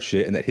wrong about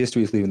shit and that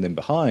history is leaving them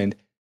behind,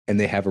 and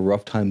they have a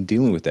rough time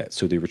dealing with that.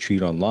 So they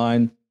retreat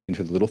online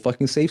into the little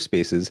fucking safe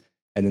spaces,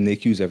 and then they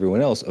accuse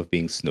everyone else of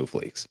being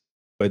snowflakes.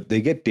 But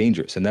they get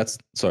dangerous, and that's,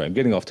 sorry, I'm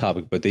getting off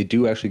topic, but they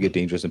do actually get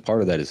dangerous, and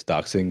part of that is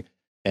doxing,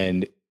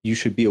 and you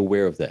should be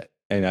aware of that.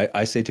 And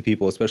I say to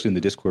people, especially in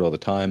the Discord all the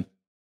time,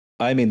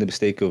 I made the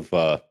mistake of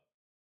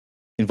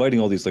inviting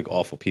all these like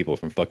awful people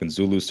from fucking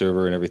Zulu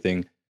server and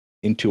everything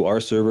into our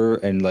server,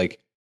 and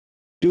like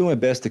doing my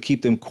best to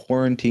keep them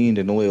quarantined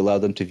and only allow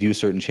them to view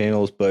certain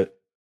channels. But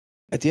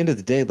at the end of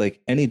the day,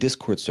 like any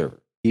Discord server,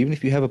 even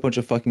if you have a bunch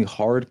of fucking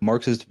hard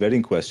Marxist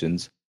vetting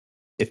questions,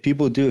 if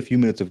people do a few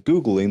minutes of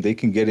Googling, they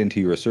can get into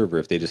your server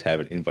if they just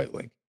have an invite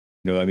link.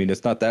 You know, I mean,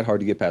 it's not that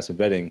hard to get past a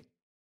vetting.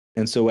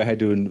 And so I had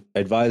to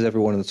advise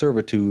everyone on the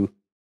server to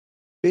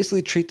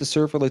basically treat the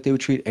server like they would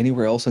treat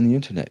anywhere else on the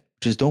internet.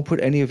 Just don't put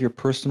any of your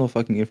personal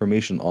fucking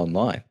information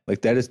online.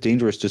 Like, that is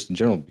dangerous just in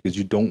general, because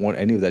you don't want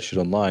any of that shit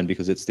online,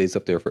 because it stays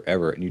up there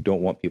forever, and you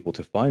don't want people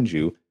to find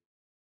you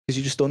because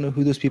you just don't know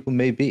who those people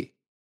may be.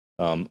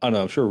 I don't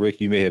know, I'm sure, Rick,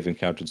 you may have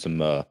encountered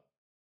some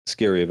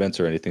scary events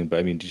or anything, but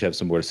I mean, do you have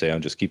some more to say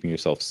on just keeping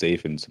yourself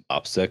safe and some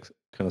OPSEC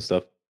kind of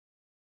stuff?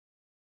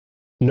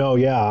 No,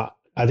 yeah,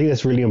 I think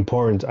that's really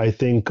important. I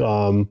think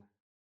doxing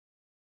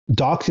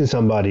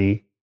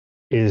somebody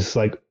is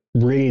like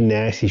really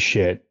nasty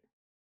shit.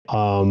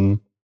 And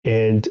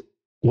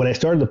when I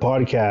started the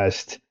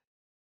podcast,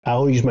 I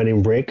only use my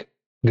name Rick,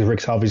 because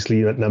Rick's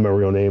obviously not my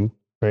real name,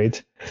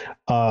 right?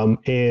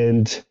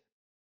 And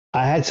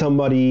I had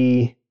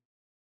somebody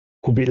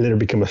who later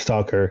became a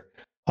stalker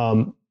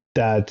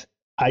that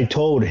I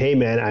told, hey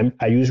man,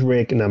 I use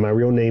Rick and not my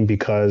real name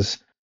because,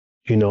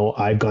 you know,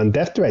 I've gotten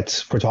death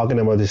threats for talking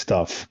about this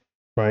stuff,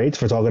 right?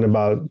 For talking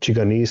about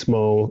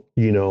Chicanismo,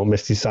 you know,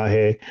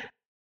 mestizaje.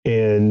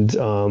 And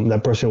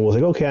that person was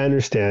like, okay, I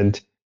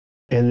understand.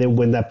 And then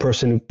when that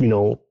person, you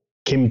know,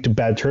 came into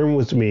bad terms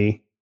with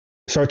me,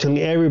 started telling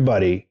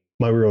everybody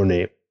my real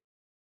name,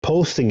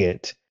 posting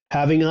it,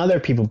 having other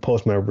people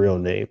post my real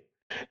name,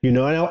 you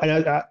know,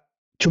 and I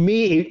to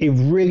me, it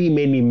really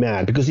made me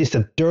mad, because it's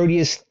the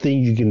dirtiest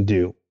thing you can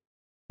do,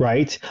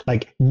 right?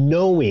 Like,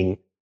 knowing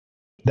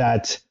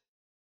that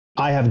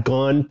I have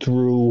gone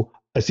through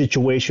a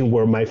situation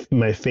where my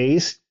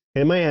face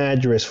and my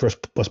address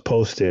was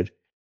posted,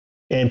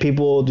 and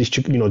people, these,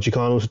 you know,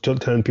 Chicanos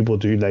telling people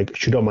to like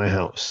shoot up my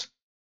house.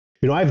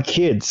 You know, I have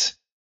kids,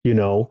 you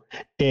know,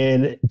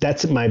 and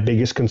that's my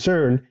biggest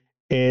concern.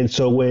 And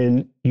so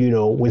when, you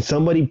know, when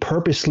somebody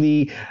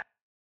purposely,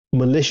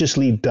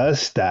 maliciously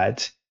does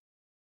that,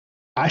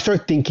 I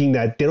start thinking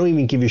that they don't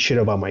even give a shit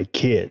about my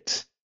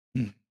kids,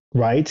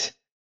 right?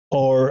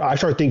 Or I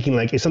start thinking,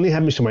 like, if something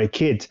happens to my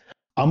kids,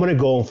 I'm gonna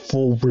go in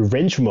full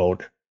revenge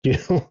mode, you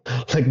know,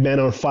 like Man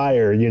on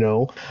Fire, you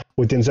know,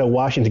 with Denzel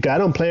Washington. I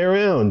don't play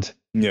around,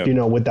 you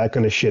know, with that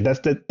kind of shit.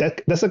 That's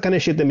the kind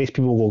of shit that makes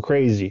people go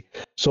crazy.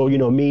 So, you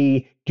know,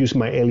 me use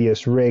my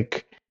alias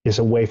Rick is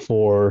a way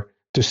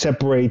to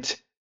separate,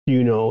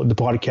 you know, the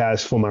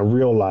podcast from my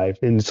real life.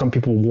 And some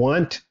people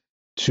want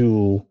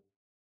to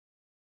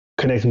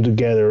connect them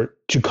together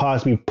to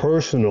cause me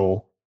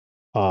personal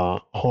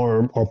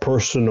harm or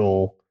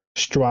personal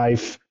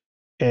strife.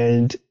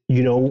 And,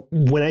 you know,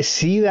 when I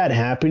see that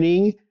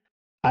happening,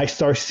 I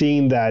start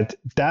seeing that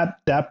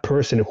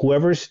person,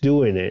 whoever's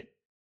doing it,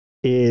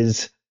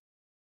 is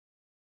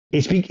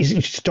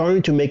it's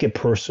starting to make it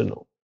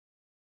personal,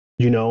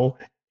 you know.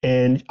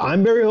 And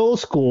I'm very old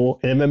school,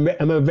 and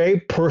I'm a very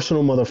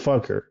personal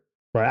motherfucker,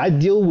 right? I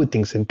deal with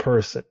things in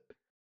person.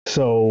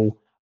 So,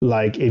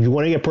 like, if you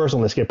want to get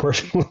personal, let's get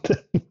personal.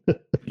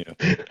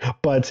 Yeah.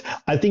 But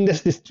I think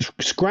that's just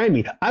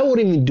scrimmy. I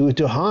wouldn't even do it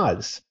to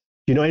Haas,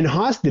 you know. And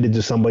Haas did it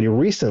to somebody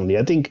recently.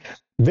 I think,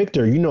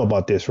 Victor, you know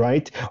about this,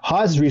 right?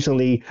 Haas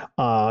recently,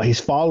 his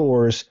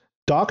followers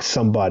doxed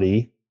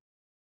somebody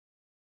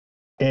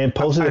and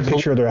posted a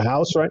picture of their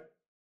house, right?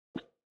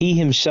 He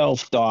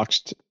himself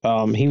doxed.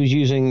 He was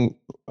using.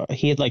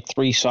 He had like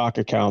 3 sock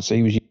accounts that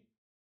he was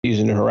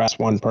using to harass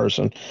one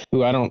person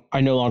who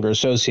I no longer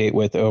associate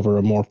with over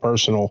a more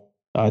personal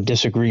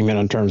disagreement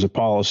on terms of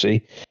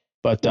policy.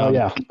 But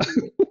yeah.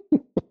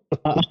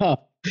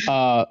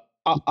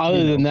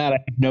 other than that, I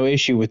have no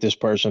issue with this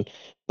person.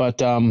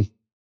 But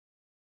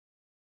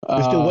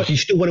You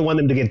still wouldn't want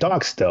them to get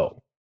doxxed,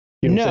 though.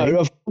 You know what I'm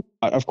no,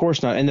 saying? of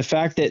course not. And the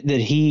fact that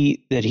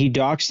he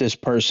doxed this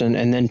person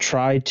and then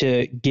tried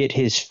to get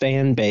his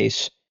fan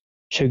base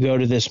to go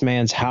to this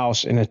man's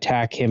house and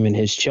attack him and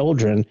his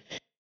children,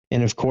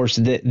 and of course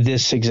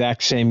this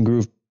exact same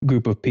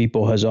group of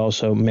people has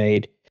also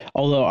made,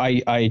 although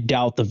I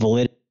doubt the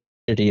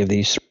validity of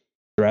these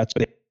threats,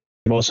 but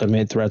they've also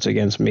made threats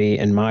against me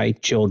and my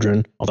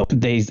children, although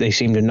they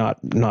seem to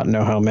not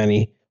know how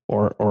many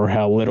or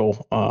how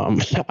little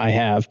I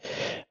have.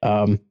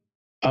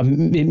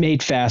 It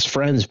made fast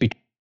friends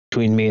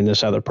between me and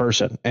this other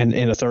person, and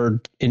a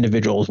third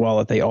individual as well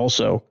that they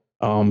also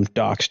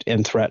doxed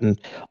and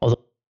threatened,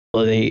 although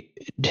they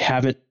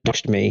haven't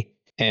doxed me.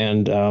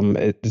 And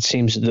it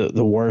seems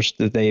the worst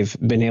that they've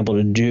been able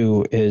to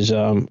do is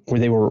where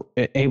they were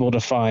able to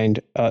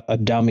find a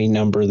dummy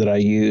number that I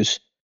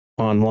use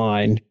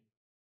online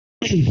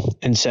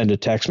and send a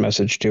text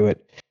message to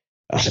it.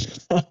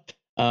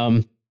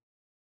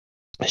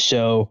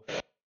 So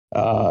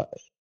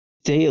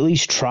they at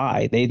least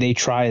try. They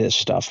try this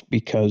stuff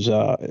because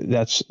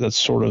that's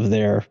sort of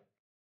their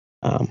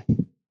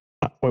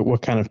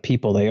what kind of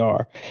people they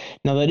are.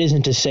 Now, that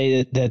isn't to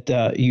say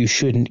that you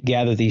shouldn't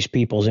gather these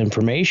people's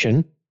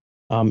information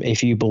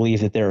if you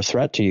believe that they're a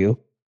threat to you.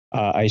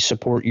 I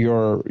support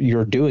your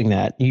doing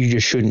that. You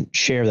just shouldn't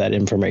share that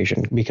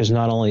information, because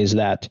not only is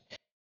that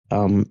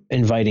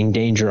inviting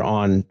danger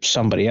on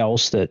somebody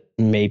else that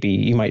maybe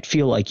you might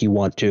feel like you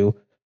want to,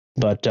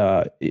 but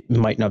it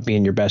might not be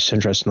in your best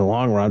interest in the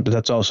long run, but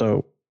that's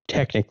also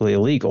technically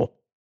illegal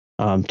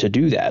to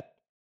do that.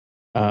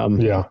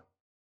 Yeah.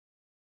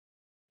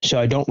 So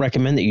I don't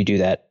recommend that you do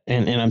that.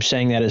 And I'm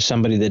saying that as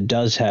somebody that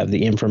does have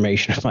the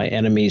information of my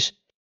enemies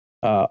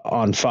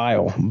on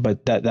file,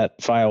 but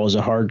that file is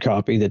a hard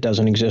copy that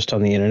doesn't exist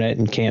on the internet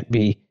and can't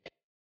be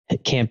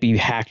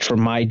hacked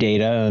from my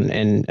data,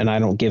 and I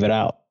don't give it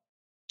out.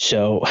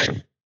 So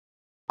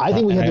I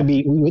think we have to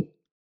be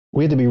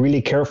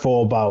really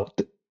careful about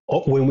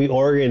when we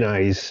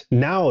organize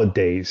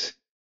nowadays,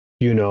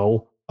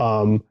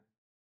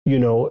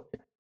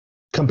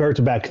 compared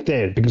to back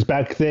then, because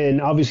back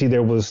then, obviously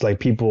there was like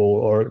people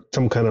or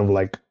some kind of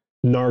like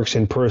narcs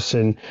in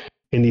person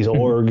in these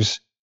orgs,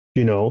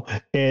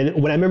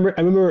 and when I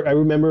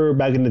remember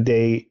back in the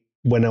day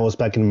when I was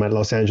back in my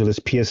Los Angeles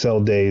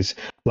PSL days,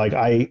 like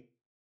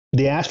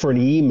they asked for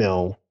an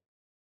email.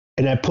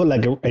 And I put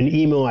like an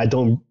email I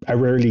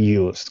rarely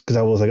use, because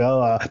I was like,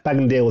 back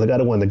in the day I was like, I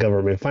don't want the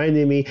government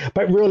finding me.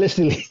 But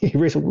realistically,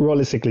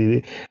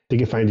 they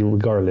can find you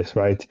regardless,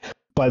 right?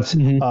 But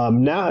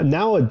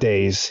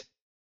nowadays,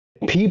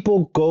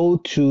 people go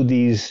to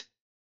these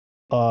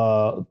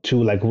to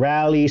like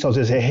rallies, or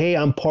they say, hey,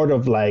 I'm part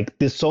of like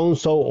this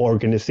so-and-so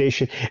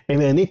organization, and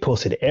then they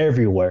post it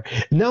everywhere.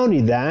 Not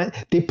only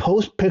that, they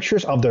post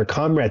pictures of their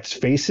comrades'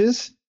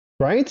 faces,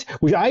 right?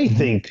 Which I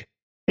think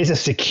is a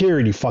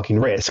security fucking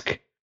risk,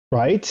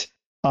 right?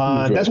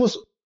 That's what's,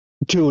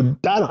 dude.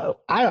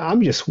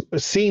 I'm just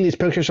seeing these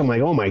pictures. I'm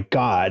like, oh my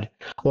god,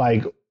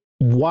 like,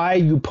 why are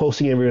you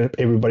posting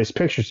everybody's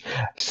pictures?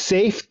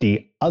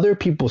 Safety, other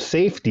people's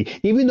safety.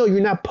 Even though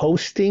you're not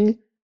posting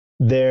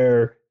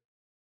their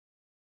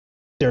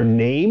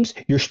names,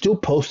 you're still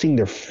posting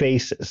their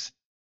faces.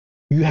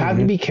 You have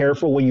to be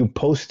careful when you're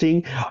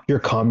posting your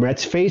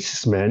comrades'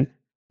 faces, man.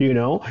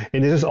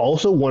 And this is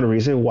also one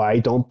reason why I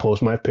don't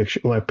post my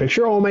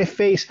picture or my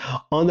face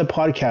on the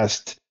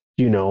podcast,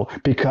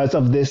 because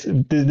of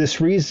this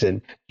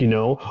reason,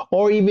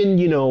 or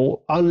even,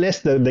 unless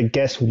the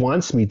guest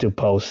wants me to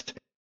post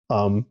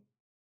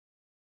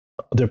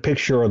their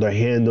picture or their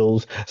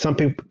handles. Some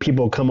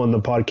people come on the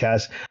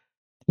podcast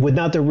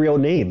without their real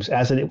names,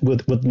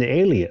 with an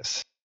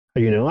alias.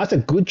 That's a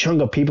good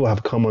chunk of people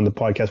have come on the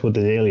podcast with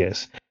an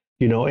alias.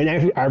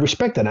 And I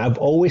respect that. I've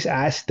always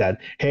asked that,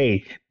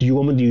 hey, do you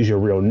want me to use your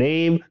real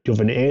name? Do you have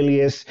an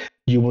alias?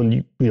 Do you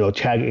want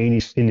tag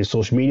any in your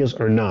social medias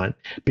or not?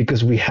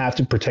 Because we have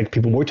to protect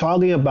people. We're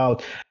talking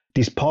about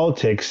these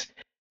politics.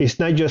 It's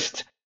not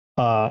just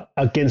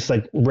against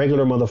like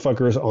regular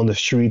motherfuckers on the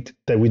street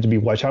that we need to be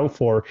watch out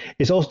for.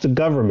 It's also the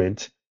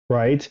government,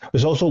 right?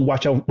 It's also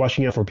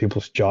watching out for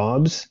people's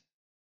jobs,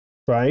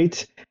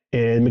 right?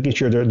 And making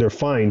sure they're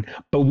fine.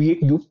 But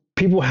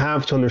people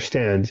have to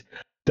understand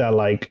that,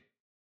 like,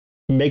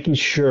 making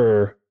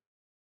sure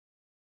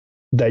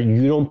that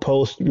you don't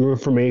post your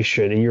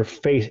information and your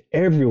face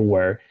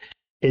everywhere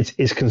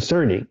is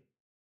concerning,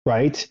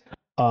 right?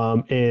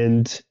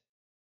 And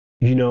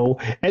to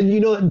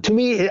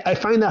me, I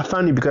find that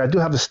funny, because I do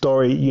have a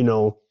story,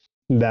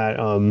 that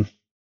a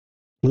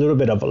little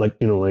bit of like,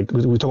 like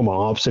we're talking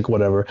about OPSEC,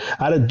 whatever.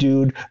 I had a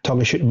dude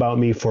talking shit about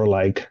me for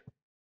like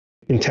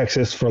in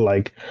Texas for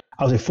like,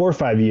 I was like 4 or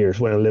 5 years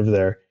when I lived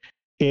there.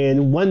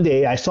 And one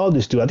day I saw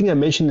this dude, I think I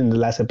mentioned in the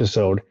last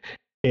episode,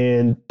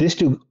 and this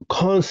dude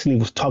constantly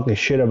was talking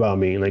shit about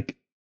me. Like,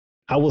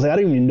 I was like, I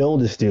don't even know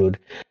this dude.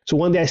 So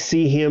one day I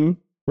see him,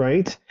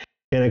 right?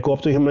 And I go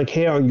up to him like,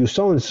 hey, are you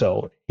so and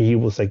so? He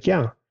was like,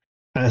 yeah.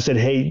 And I said,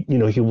 hey,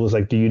 he was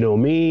like, do you know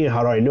me?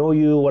 How do I know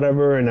you?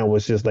 Whatever. And I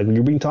was just like,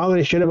 you've been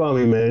talking shit about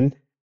me, man.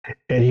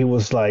 And he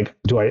was like,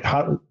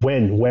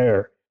 when,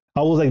 where?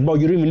 I was like, bro,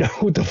 you don't even know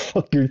who the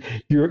fuck you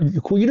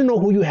don't know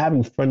who you have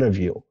in front of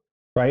you,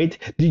 right?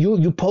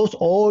 You post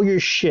all your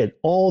shit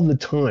all the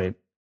time,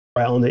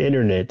 right, on the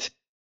internet,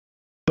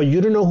 but you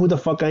don't know who the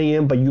fuck I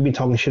am, but you've been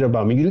talking shit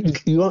about me.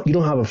 You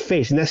don't have a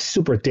face, and that's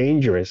super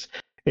dangerous.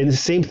 And the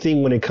same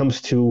thing when it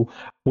comes to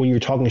when you're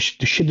talking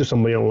shit to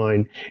somebody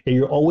online, and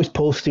you're always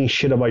posting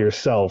shit about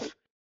yourself.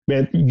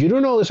 Man, you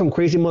don't know there's some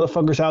crazy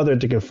motherfuckers out there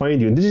that can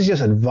find you. And this is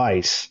just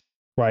advice,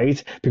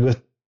 right? Because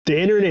the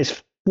internet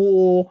is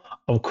full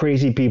of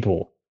crazy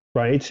people,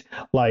 right?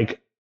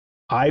 Like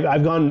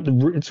I've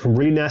gone some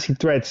really nasty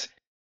threats,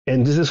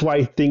 and this is why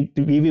I think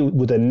even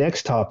with the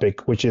next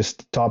topic, which is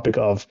the topic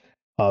of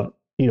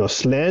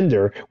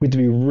slander, we have to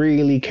be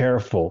really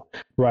careful,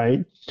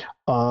 right?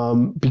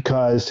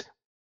 Because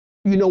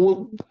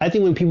I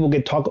think when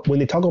they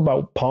talk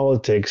about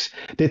politics,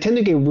 they tend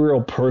to get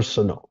real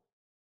personal,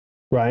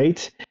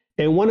 right?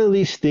 And one of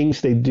these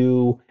things they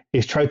do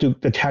is try to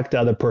attack the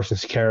other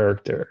person's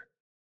character,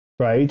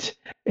 right?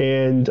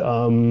 And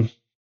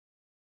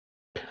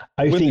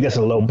I think that's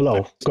a low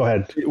blow. Go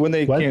ahead. When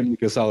they What? can't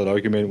make a solid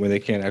argument, when they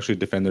can't actually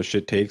defend their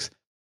shit takes,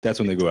 that's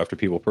when they go after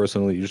people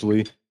personally,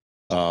 usually.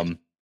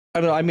 I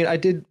don't know. I mean, I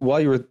did,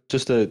 while you were,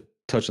 just to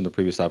touch on the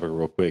previous topic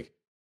real quick,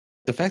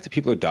 the fact that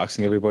people are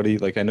doxing everybody,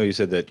 like I know you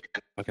said that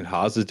fucking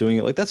Haas is doing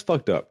it, like that's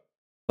fucked up.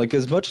 Like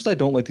as much as I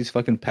don't like these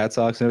fucking Pat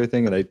Sox and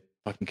everything, and I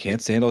fucking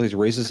can't stand all these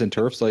racists and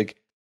turfs, like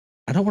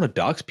I don't want to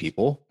dox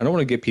people. I don't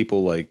want to get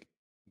people like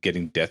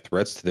getting death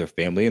threats to their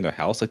family and their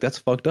house. Like that's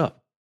fucked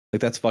up. Like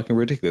that's fucking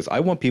ridiculous.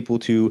 I want people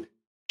to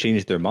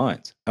change their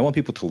minds. I want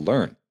people to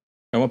learn.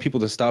 I want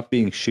people to stop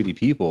being shitty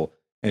people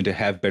and to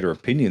have better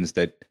opinions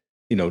that,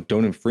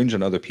 don't infringe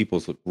on other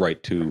people's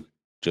right to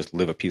just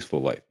live a peaceful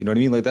life. You know what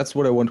I mean? Like that's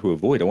what I want to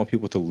avoid. I want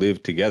people to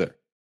live together.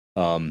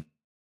 But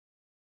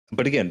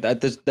again, that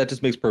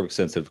just makes perfect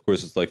sense. Of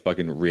course, it's like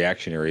fucking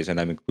reactionaries, and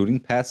I'm including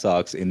Pat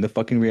Sox in the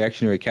fucking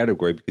reactionary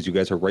category because you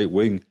guys are right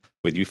wing,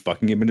 whether you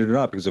fucking admit it or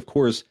not. Because of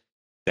course,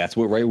 that's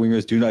what right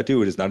wingers do not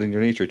do. It is not in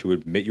your nature to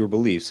admit your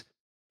beliefs.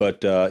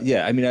 But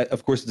yeah, I mean,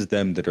 of course, it's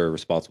them that are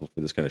responsible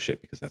for this kind of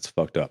shit because that's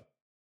fucked up.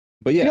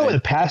 But yeah, the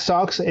Pat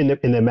Sox and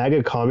the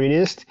MAGA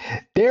communists,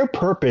 their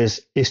purpose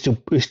is to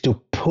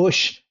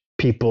push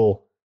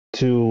people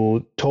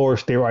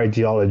towards their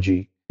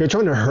ideology. They're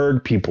trying to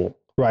herd people,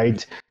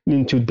 right,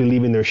 into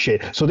believing their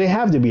shit. So they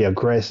have to be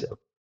aggressive,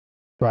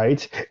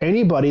 right?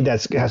 Anybody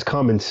that has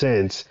common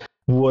sense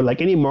would,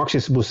 like any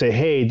Marxist, will say,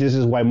 hey, this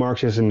is why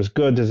Marxism is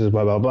good. This is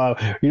blah blah blah.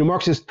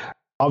 Marxists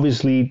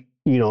obviously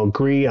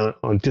agree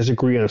on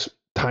disagree on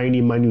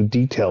tiny minute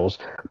details.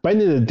 By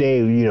the end of the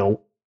day,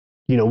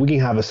 we can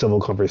have a civil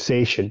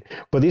conversation.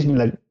 But these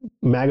like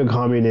MAGA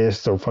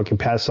communists or fucking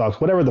Pat Sox,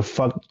 whatever the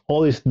fuck,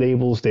 all these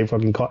labels they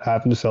fucking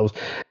have themselves,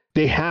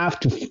 they have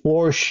to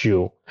force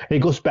you. And it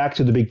goes back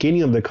to the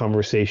beginning of the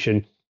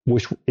conversation,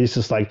 which is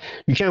just like,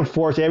 you can't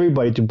force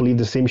everybody to believe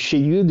the same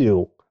shit you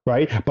do,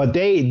 right? But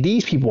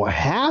these people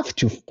have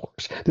to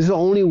force. This is the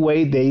only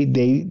way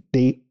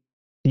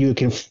you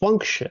can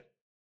function.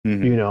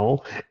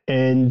 mm-hmm.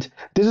 And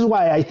this is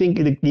why I think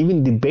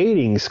even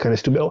debating is kind of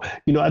stupid.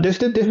 There's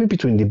the difference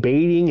between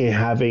debating and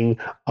having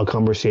a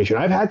conversation.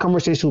 I've had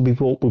conversations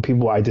with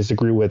people I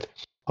disagree with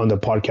on the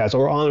podcast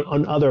or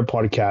on other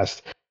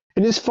podcasts,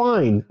 and it's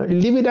fine.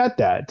 Leave it at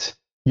that.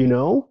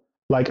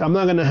 Like I'm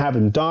not gonna have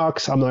him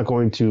dox. I'm not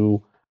going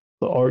to,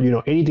 or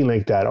anything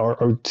like that,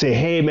 or say,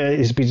 hey man,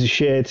 it's a piece of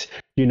shit.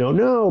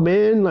 No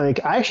man.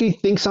 Like I actually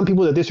think some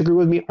people that disagree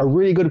with me are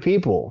really good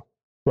people,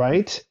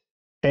 right?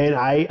 And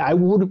I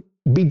would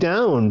be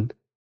down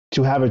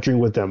to have a drink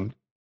with them,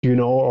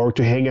 or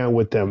to hang out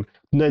with them.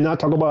 And not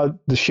talk about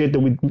the shit that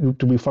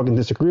we fucking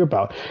disagree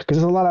about. Because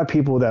there's a lot of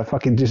people that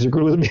fucking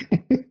disagree with me.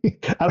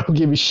 I don't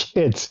give a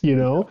shit,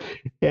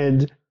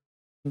 And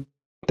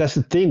that's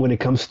the thing when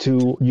it comes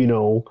to,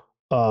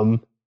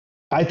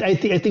 I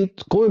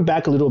think going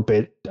back a little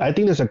bit, I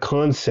think there's a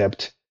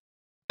concept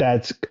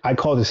I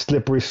call the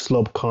slippery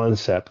slope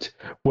concept,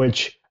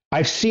 which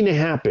I've seen it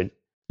happen.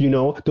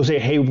 They'll say,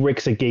 hey,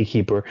 Rick's a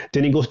gatekeeper.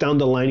 Then it goes down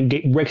the line,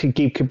 Rick's a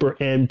gatekeeper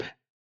and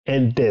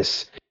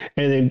this.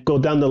 And then go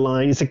down the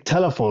line, it's like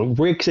telephone.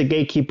 Rick's a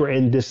gatekeeper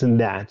and this and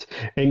that.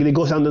 And then it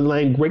goes down the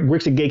line,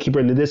 Rick's a gatekeeper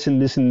and this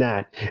and this and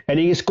that. And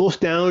it just goes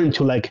down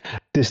into like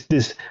this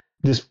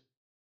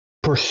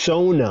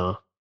persona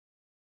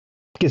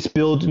gets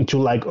built into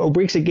like, oh,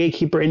 Rick's a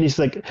gatekeeper. And it's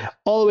like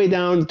all the way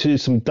down to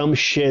some dumb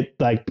shit.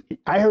 Like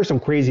I heard some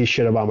crazy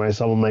shit about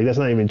myself. I'm like, that's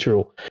not even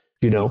true,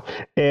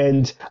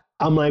 And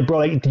I'm like, bro,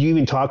 like, did you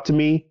even talk to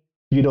me?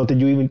 Did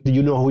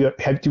you know who you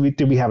have?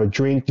 Did we have a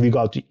drink? Did we go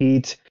out to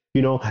eat?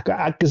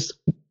 Because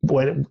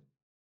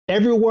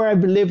everywhere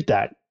I've lived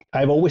at,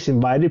 I've always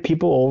invited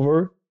people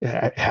over,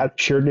 had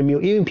shared a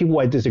meal, even people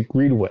I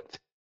disagreed with,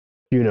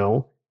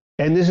 And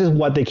this is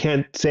what they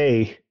can't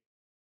say,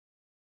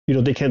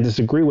 they can't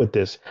disagree with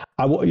this.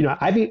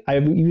 I've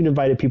even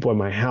invited people at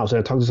my house, and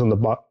I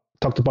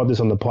talked about this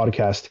on the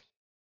podcast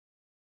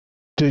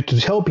to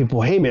tell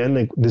people, hey man,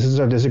 like this is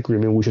our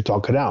disagreement. We should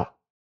talk it out,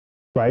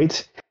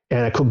 right?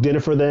 And I cooked dinner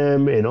for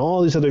them and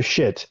all this other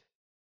shit.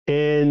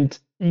 And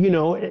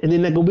and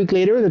then like a week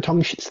later, they're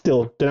talking shit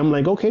still. Then I'm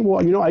like, okay,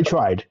 well, I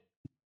tried.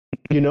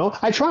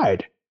 I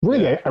tried.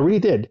 Really, Yeah. I really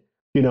did.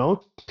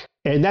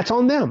 And that's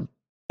on them.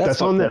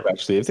 That's on them.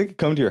 Actually, if they could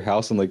come to your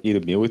house and like eat a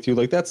meal with you,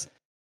 like that's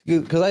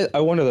because I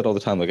wonder that all the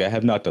time. Like I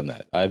have not done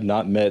that. I've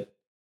not met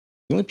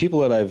the only people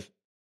that I've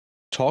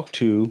talked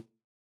to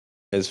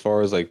as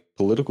far as like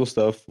political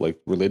stuff, like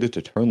related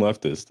to turn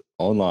leftist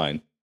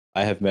online.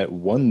 I have met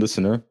one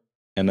listener,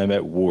 and I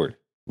met Ward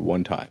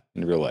one time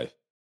in real life,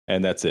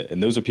 and that's it.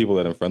 And those are people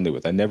that I'm friendly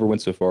with. I never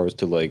went so far as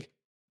to like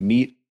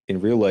meet in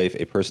real life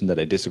a person that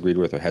I disagreed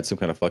with or had some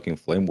kind of fucking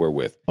flame war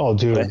with. Oh,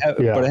 dude.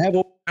 But I have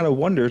kind of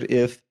wondered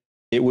if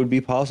it would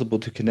be possible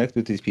to connect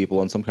with these people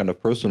on some kind of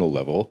personal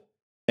level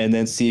and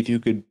then see if you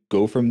could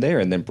go from there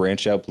and then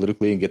branch out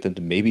politically and get them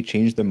to maybe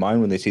change their mind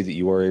when they see that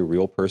you are a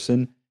real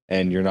person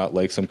and you're not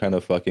like some kind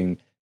of fucking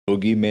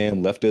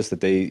boogeyman leftist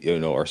that they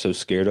are so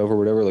scared of or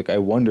whatever. Like I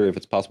wonder if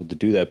it's possible to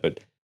do that.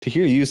 But to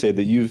hear you say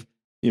that you've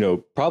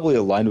probably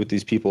aligned with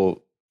these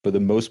people for the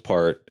most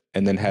part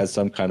and then has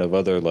some kind of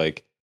other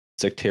like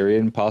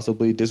sectarian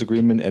possibly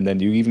disagreement, and then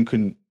you even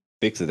couldn't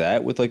fix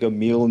that with like a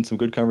meal and some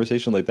good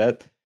conversation like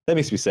that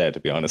makes me sad, to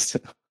be honest.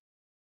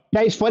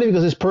 Yeah, it's funny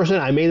because this person,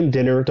 I made them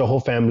dinner, the whole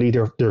family,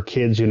 their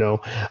kids,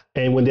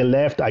 and when they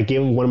left, I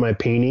gave them one of my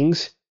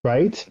paintings,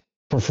 right,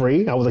 for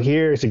free. I was like,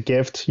 here, it's a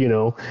gift, and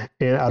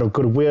out of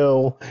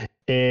goodwill.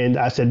 And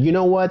I said, you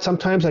know what?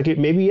 Sometimes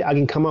maybe I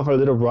can come off a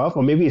little rough,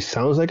 or maybe it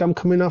sounds like I'm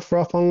coming off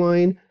rough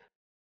online.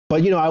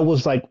 But I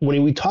was like,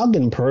 when we talk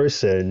in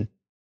person,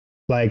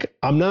 like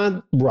I'm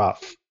not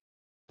rough,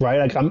 right?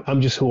 Like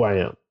I'm just who I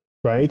am,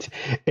 right?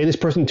 And this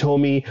person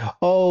told me,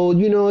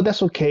 oh,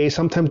 that's okay.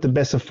 Sometimes the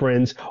best of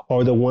friends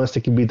are the ones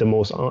that can be the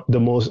most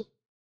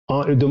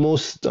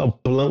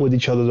blunt with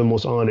each other, the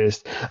most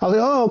honest. I was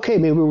like, oh, okay,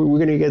 maybe we're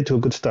gonna get to a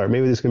good start.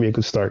 Maybe this is gonna be a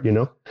good start,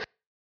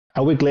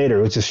 A week later,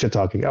 it was just shit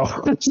talking.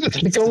 Oh,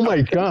 like, oh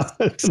my god,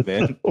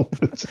 man! I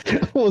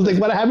was like,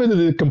 what happened to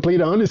the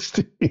complete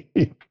honesty?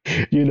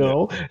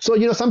 So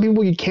some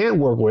people you can't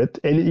work with,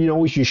 and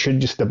you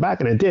should just step back.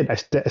 And I did. I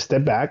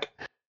stepped back,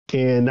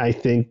 and I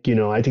think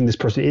this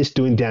person is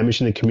doing damage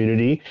in the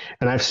community,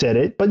 and I've said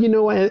it. But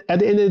at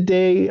the end of the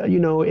day,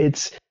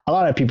 it's a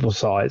lot of people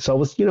saw it, so it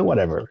was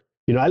whatever.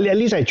 At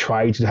least I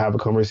tried to have a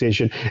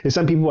conversation. And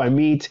some people I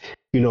meet,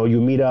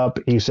 you meet up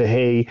and you say,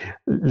 hey,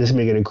 let's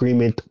make an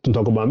agreement. Don't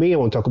talk about me. I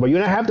won't talk about you.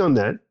 And I have done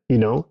that,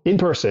 in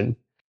person.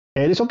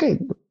 And it's okay.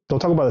 Don't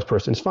talk about this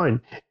person. It's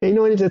fine. And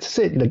that's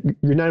it. Like,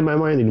 you're not in my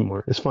mind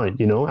anymore. It's fine.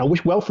 I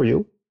wish well for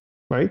you.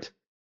 Right.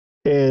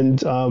 And,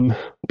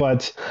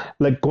 but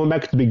like going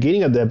back to the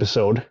beginning of the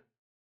episode,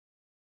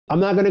 I'm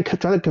not going to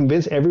try to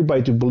convince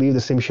everybody to believe the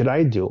same shit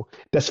I do.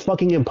 That's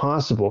fucking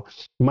impossible.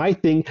 My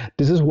thing,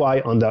 this is why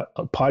on the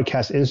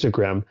podcast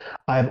Instagram,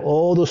 I have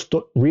all those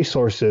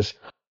resources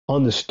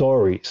on the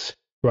stories,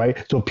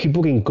 right? So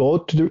people can go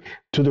to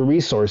the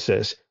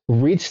resources,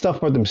 read stuff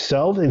for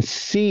themselves and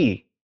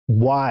see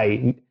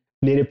why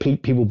Native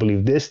people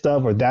believe this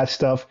stuff or that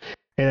stuff.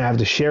 And I have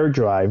the share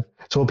drive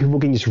so people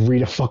can just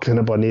read a fuck ton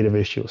about Native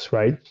issues,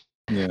 right?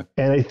 Yeah.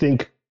 And I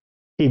think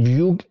if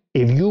you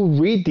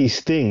read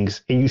these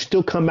things and you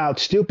still come out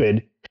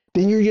stupid,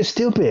 then you're just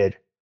stupid,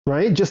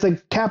 right? Just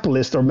like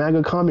capitalist or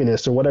MAGA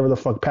communist or whatever the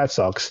fuck Pat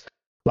sucks.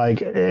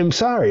 Like, I'm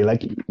sorry,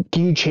 like,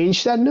 can you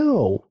change that?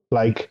 No.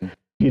 Like,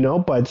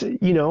 but,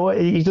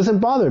 it doesn't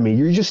bother me.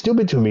 You're just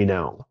stupid to me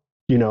now,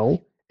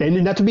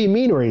 and not to be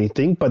mean or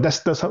anything, but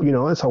that's how,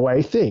 that's how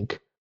I think.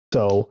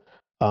 So,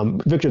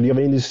 Victor, do you have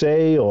anything to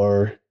say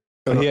or?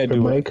 Yeah, I do.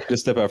 Mike?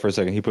 Just step out for a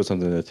second. He put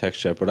something in the text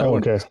chat, but I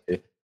want okay.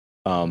 to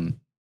say,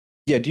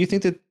 yeah, do you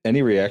think that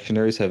any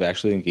reactionaries have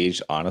actually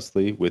engaged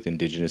honestly with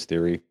indigenous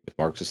theory, with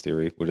Marxist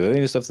theory? Would there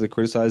any stuff that they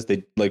criticize?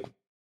 They like,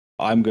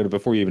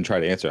 before you even try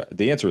to answer,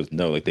 the answer is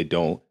no, like they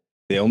don't.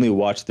 They only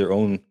watch their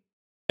own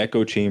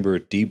echo chamber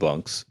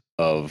debunks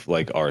of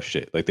like our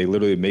shit. Like they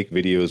literally make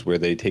videos where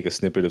they take a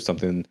snippet of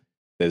something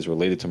that is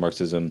related to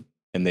Marxism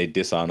and they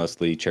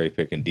dishonestly cherry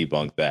pick and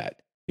debunk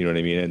that. You know what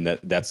I mean? And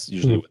that's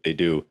usually what they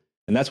do.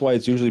 And that's why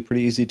it's usually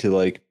pretty easy to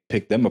like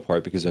pick them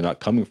apart because they're not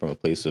coming from a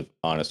place of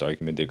honest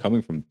argument. They're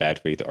coming from bad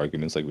faith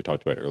arguments like we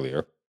talked about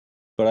earlier.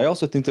 But I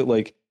also think that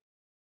like,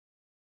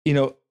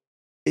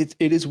 it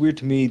is weird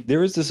to me.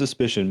 There is the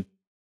suspicion,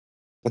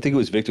 I think it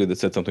was Victor that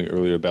said something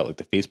earlier about like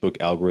the Facebook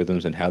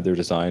algorithms and how they're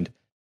designed.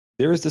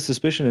 There is the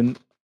suspicion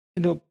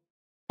and,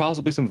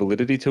 possibly some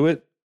validity to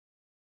it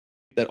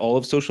that all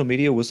of social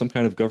media was some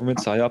kind of government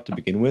psyop to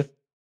begin with.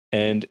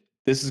 And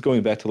this is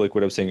going back to like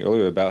what I was saying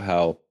earlier about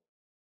how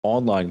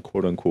online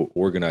quote unquote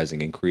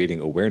organizing and creating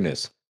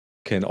awareness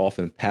can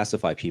often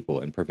pacify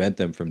people and prevent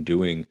them from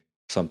doing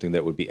something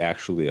that would be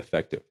actually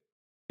effective.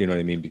 You know what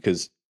I mean?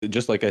 Because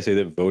just like I say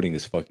that voting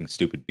is fucking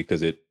stupid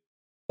because it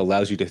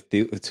allows you to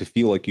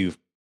feel like you've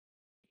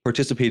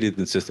participated in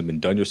the system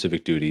and done your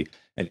civic duty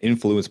and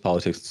influenced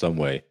politics in some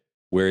way.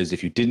 Whereas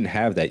if you didn't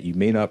have that, you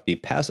may not be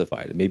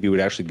pacified. Maybe you would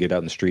actually get out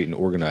in the street and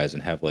organize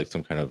and have like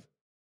some kind of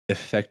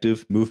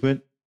effective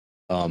movement.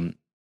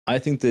 I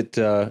think that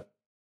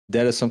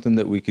that is something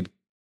that we could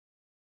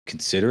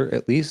consider,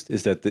 at least,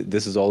 is that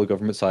this is all a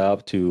government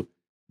psyop to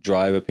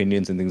drive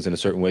opinions and things in a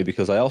certain way.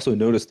 Because I also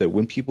noticed that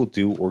when people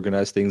do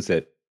organize things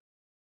that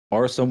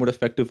are somewhat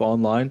effective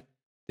online,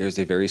 there's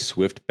a very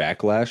swift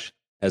backlash,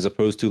 as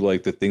opposed to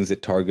like the things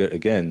that target,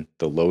 again,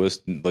 the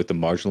lowest, like the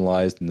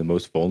marginalized and the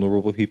most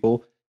vulnerable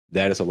people.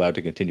 That is allowed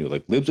to continue.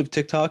 Like libs of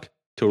TikTok,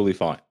 totally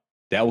fine.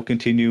 That will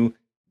continue.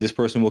 This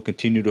person will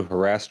continue to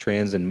harass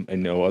trans and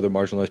other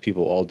marginalized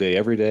people all day,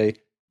 every day.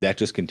 That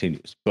just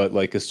continues. But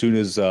like as soon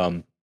as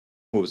what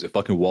was it,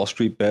 fucking Wall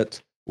Street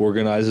Bet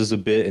organizes a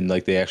bit and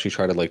like they actually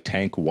try to like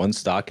tank one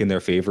stock in their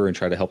favor and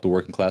try to help the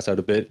working class out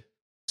a bit,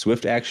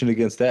 swift action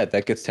against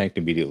that gets tanked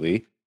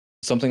immediately.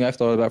 Something I've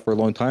thought about for a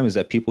long time is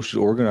that people should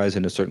organize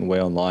in a certain way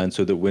online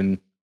so that when,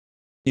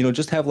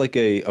 just have like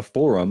a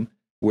forum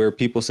where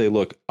people say,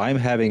 look, I'm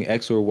having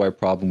X or Y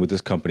problem with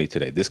this company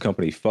today. This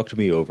company fucked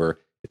me over.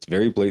 It's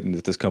very blatant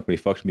that this company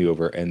fucked me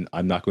over and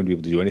I'm not going to be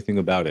able to do anything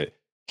about it.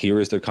 Here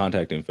is their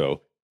contact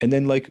info. And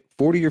then like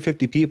 40 or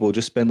 50 people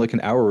just spend like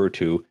an hour or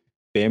two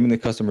spamming the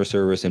customer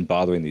service and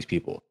bothering these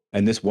people.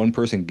 And this one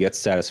person gets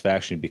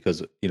satisfaction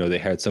because, they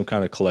had some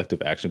kind of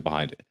collective action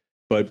behind it.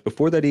 But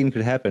before that even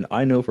could happen,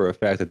 I know for a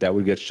fact that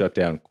would get shut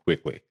down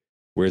quickly.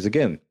 Whereas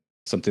again,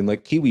 something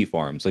like Kiwi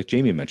Farms, like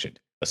Jamie mentioned,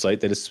 a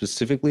site that is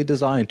specifically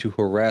designed to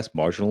harass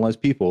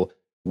marginalized people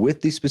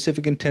with the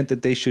specific intent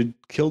that they should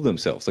kill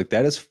themselves. Like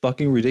that is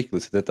fucking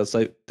ridiculous.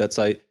 That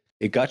site,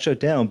 it got shut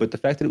down, but the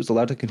fact that it was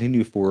allowed to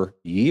continue for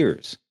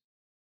years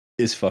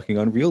is fucking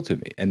unreal to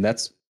me. And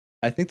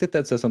I think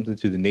that says something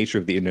to the nature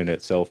of the internet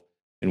itself,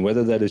 and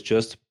whether that is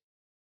just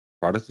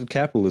product of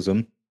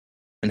capitalism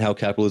and how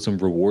capitalism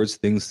rewards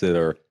things that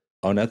are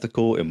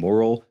unethical,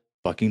 immoral,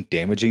 fucking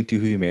damaging to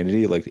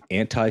humanity, like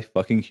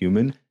anti-fucking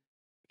human.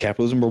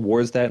 Capitalism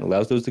rewards that and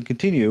allows those to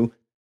continue,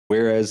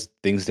 whereas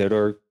things that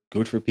are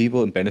good for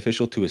people and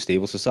beneficial to a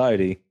stable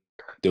society,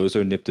 those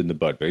are nipped in the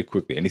bud very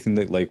quickly. Anything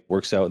that like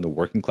works out in the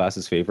working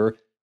class's favor,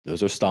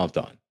 those are stomped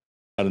on.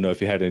 I don't know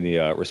if you had any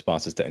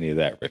responses to any of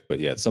that, Rick,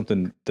 but yeah, it's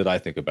something that I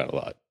think about a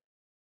lot.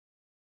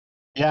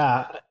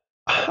 Yeah,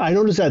 I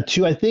noticed that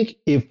too. I think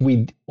if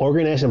we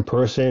organize in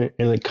person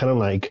and like kind of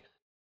like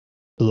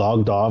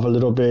logged off a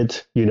little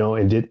bit,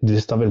 and did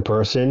this stuff in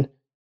person,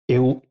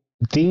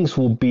 things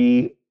will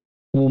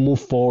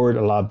move forward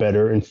a lot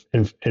better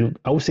and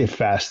I would say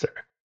faster,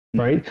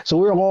 right? So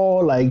we're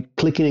all like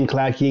clicking and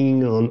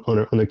clacking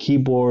on the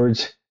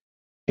keyboards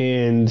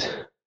and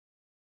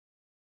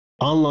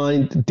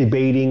online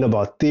debating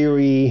about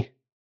theory,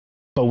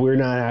 but we're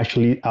not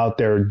actually out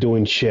there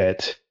doing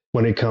shit.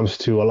 When it comes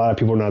to a lot of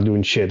people not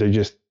doing shit, they're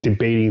just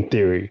debating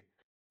theory,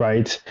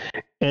 right?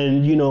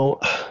 And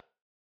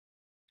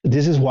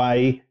this is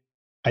why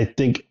I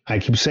think I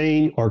keep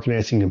saying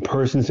organizing in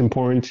person is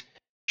important.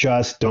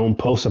 Just don't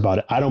post about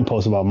it. I don't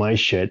post about my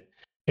shit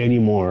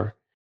anymore,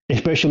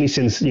 especially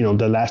since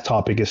the last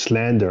topic is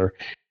slander,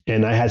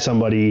 and I had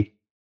somebody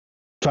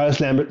try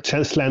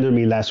to slander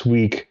me last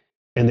week,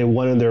 and then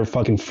one of their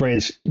fucking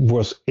friends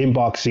was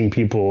inboxing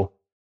people,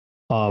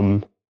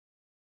 DM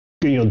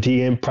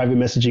private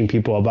messaging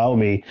people about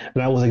me,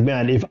 and I was like,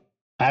 man, if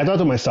I thought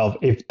to myself,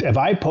 if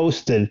I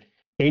posted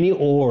any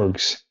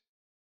orgs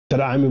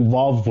that I'm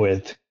involved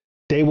with,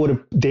 they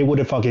would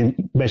have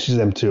fucking messaged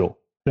them too.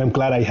 And I'm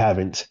glad I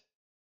haven't,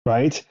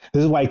 right?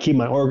 This is why I keep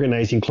my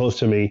organizing close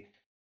to me.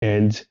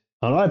 And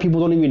a lot of people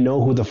don't even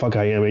know who the fuck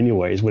I am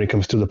anyways when it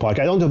comes to the podcast.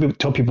 I don't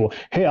tell people,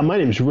 hey, my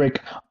name is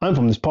Rick. I'm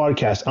from this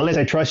podcast, unless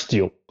I trust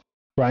you,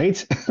 right?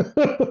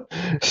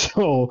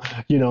 So,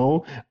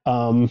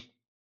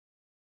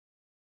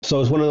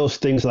 so it's one of those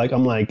things like,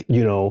 I'm like,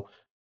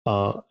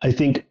 I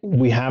think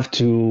we have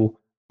to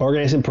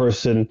organize in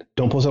person,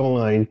 don't post it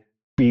online,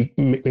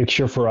 make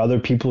sure for other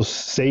people's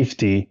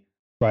safety,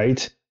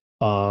 right?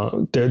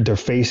 Their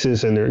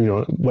faces and their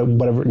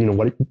whatever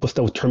what's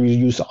the term you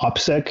use,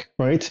 OPSEC,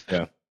 right?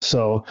 Yeah.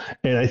 So,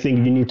 and I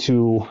think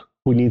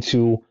we need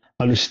to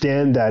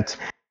understand that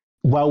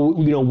while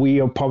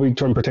we are probably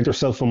trying to protect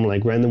ourselves from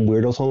like random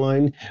weirdos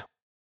online,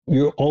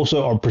 you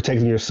also are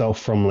protecting yourself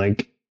from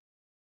like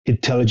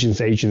intelligence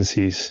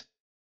agencies,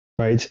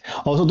 right?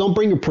 Also, don't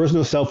bring your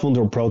personal cell phone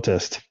to a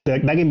protest.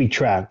 That can be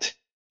tracked.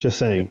 Just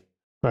saying.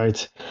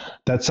 Right,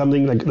 that's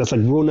something that's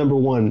like rule number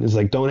one is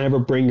like don't ever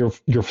bring your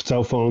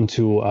cell phone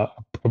to a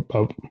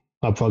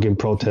fucking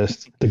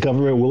protest. The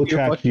government will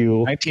track you.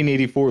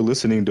 1984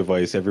 listening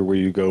device everywhere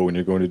you go when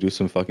you're going to do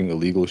some fucking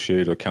illegal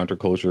shit or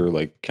counterculture,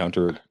 like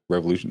counter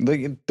revolution.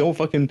 Like don't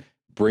fucking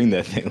bring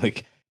that thing.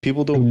 Like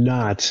people they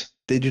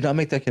do not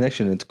make that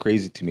connection. It's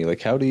crazy to me.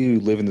 Like how do you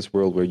live in this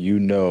world where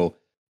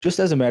just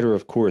as a matter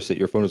of course that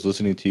your phone is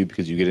listening to you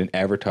because you get an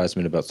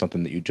advertisement about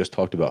something that you just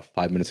talked about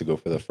 5 minutes ago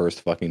for the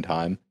first fucking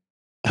time?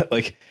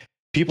 Like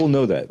people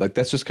know that. Like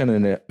that's just kind of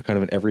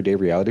an everyday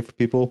reality for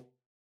people.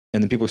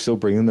 and then people are still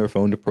bringing their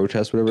phone to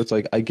protest, whatever. It's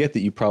like, I get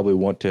that you probably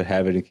want to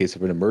have it in case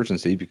of an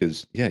emergency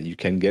because, yeah, you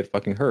can get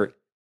fucking hurt.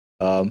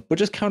 But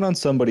just count on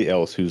somebody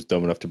else who's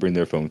dumb enough to bring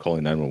their phone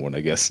calling 911,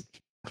 I guess.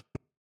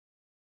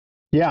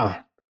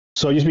 Yeah.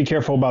 So just be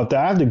careful about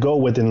that. I have to go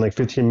within like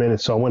 15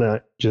 minutes, so I want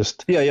to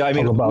just Yeah. I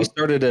mean, talk about. we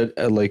started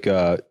at like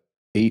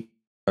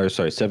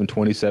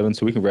 7:27,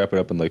 so we can wrap it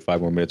up in like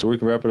 5 more minutes, or we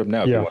can wrap it up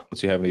now if you want.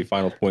 Once you have any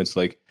final points,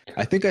 like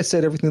I think I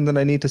said everything that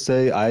I need to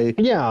say. I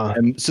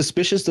am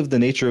suspicious of the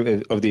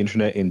nature of the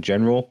internet in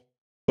general,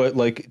 but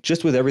like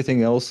just with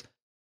everything else,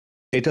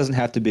 it doesn't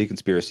have to be a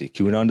conspiracy.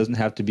 QAnon doesn't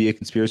have to be a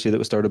conspiracy that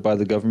was started by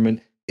the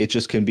government. It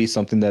just can be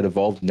something that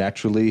evolved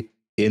naturally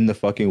in the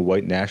fucking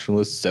white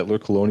nationalist settler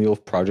colonial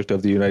project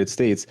of the United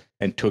States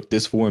and took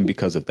this form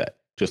because of that.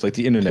 Just like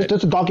the internet.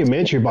 There's a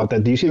documentary about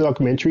that. Do you see the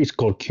documentary? It's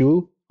called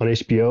Q on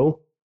HBO.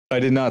 I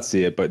did not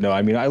see it, but no,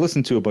 I mean, I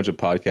listened to a bunch of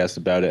podcasts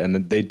about it,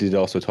 and they did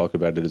also talk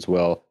about it as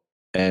well.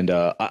 And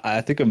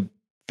I think I'm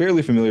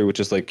fairly familiar with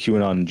just like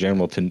QAnon in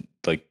general to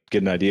like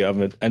get an idea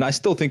of it. And I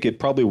still think it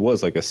probably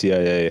was like a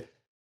CIA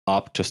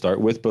op to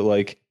start with, but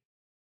like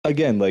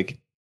again, like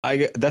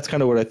that's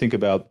kind of what I think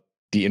about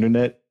the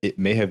internet. It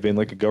may have been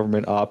like a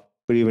government op,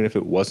 but even if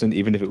it wasn't,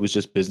 even if it was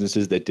just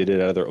businesses that did it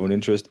out of their own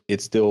interest,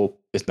 it's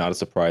not a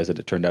surprise that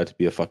it turned out to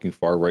be a fucking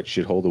far right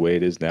shithole the way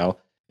it is now,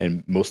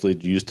 and mostly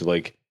used to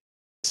like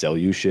sell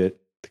you shit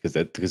because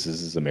this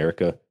is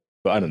America.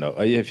 But I don't know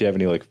if you have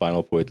any like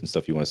final points and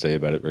stuff you want to say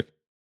about it, Rick.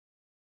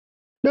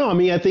 No, I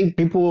mean, I think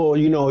people,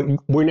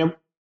 we're never.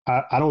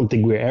 I don't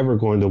think we're ever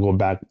going to go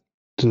back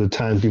to the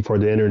times before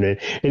the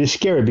internet, and it's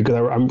scary because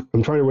I'm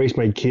trying to raise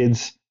my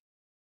kids,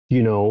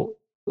 in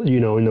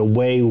a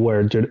way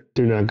where they're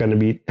not going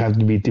to have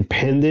to be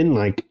dependent,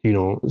 like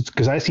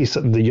because I see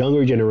the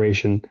younger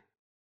generation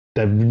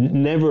that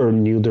never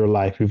knew their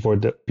life before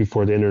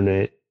the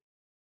internet,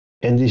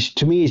 and this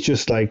to me it's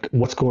just like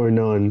what's going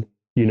on,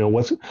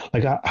 what's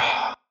like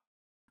I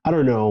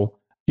don't know,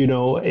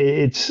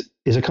 it's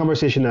a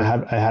conversation I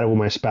had with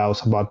my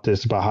spouse about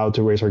how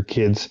to raise our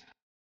kids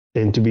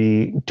and to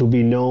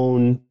be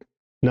known,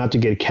 not to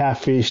get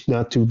catfished,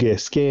 not to get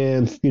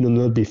scammed,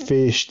 not to be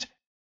fished,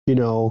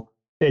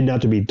 and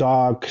not to be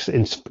doxxed,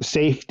 and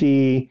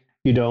safety,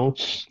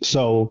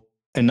 so.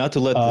 And not to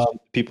let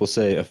people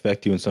say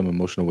affect you in some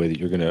emotional way that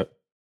you're going to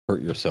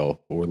hurt yourself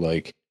or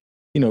like,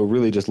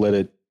 really just let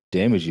it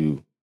damage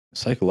you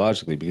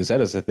psychologically, because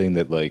that is the thing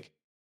that like,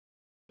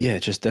 yeah,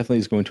 it just definitely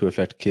is going to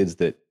affect kids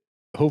that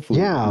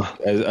hopefully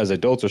as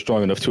adults are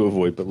strong enough to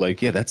avoid, but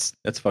like, yeah, that's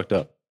fucked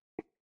up.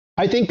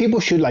 I think people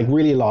should like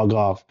really log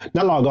off,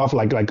 not log off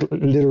like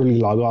literally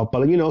log off,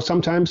 but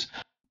sometimes,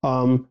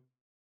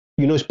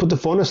 just put the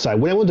phone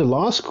aside. When I went to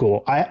law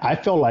school, I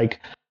felt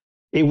like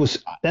it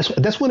was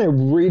that's when I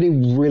really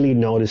really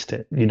noticed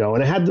it, and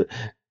I had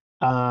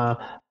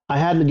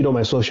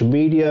my social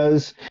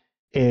medias,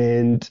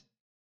 and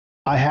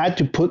I had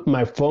to put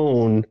my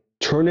phone,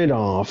 turn it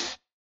off,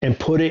 and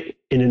put it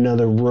in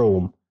another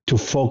room to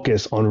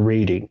focus on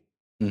reading.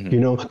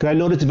 Because I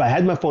noticed if I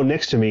had my phone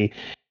next to me.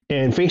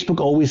 And Facebook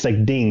always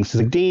like dings.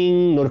 It's like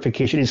ding,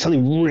 notification. It's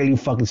something really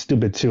fucking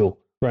stupid too,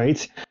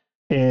 right?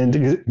 And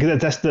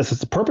that's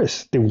the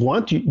purpose. They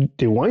want you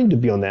to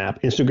be on the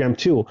app. Instagram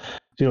too,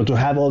 to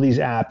have all these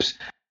apps.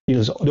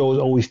 They're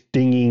always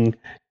dinging.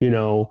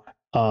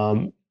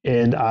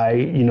 And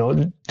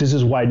I, this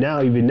is why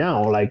even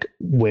now, like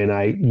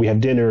when we have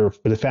dinner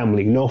for the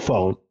family, no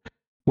phone.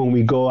 When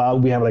we go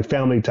out, we have like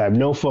family time,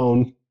 no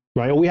phone,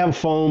 right? We have a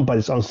phone, but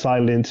it's on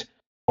silent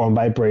or on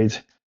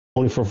vibrate.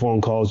 Only for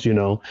phone calls,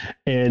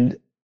 and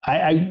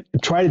I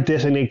try to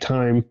designate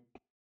time,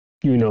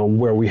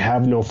 where we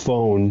have no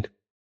phone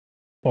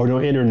or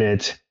no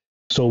internet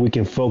so we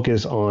can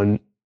focus on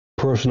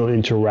personal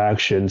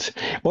interactions,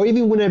 or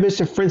even when I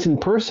visit friends in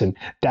person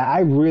that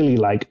I really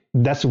like.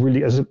 That's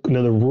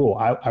another rule.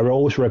 I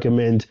always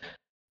recommend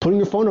putting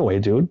your phone away,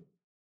 dude.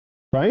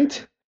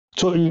 Right?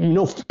 So,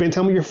 spend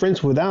time with your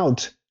friends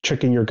without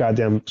checking your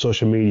goddamn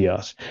social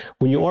medias.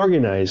 When you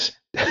organize,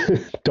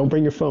 don't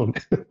bring your phone.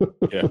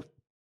 Yeah.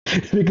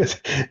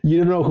 Because you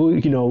don't know who,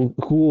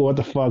 what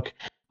the fuck.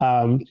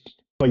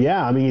 But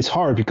yeah, I mean, it's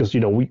hard because,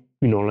 sometimes we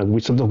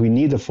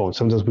need the phone.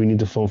 Sometimes we need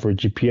the phone for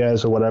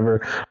GPS or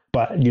whatever.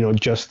 But,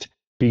 just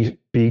be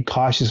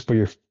cautious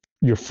for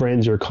your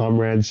friends, your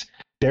comrades,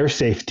 their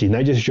safety,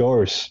 not just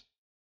yours.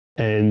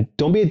 And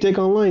don't be a dick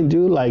online,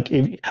 dude. Like,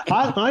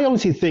 I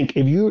honestly think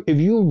if you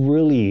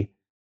really,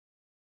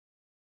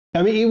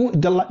 I mean,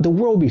 the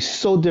world would be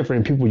so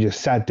different if people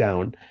just sat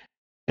down.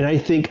 And I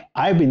think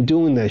I've been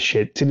doing that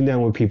shit, sitting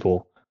down with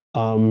people,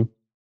 and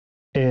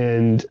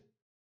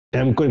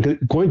I'm going to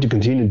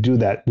continue to do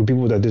that with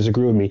people that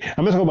disagree with me.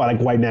 I'm not talking about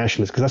like white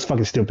nationalists because that's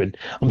fucking stupid.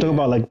 I'm talking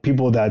about like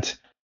people that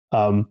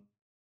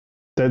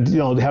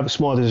they have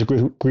small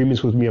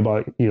disagreements with me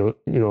about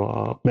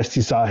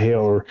mestizaje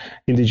or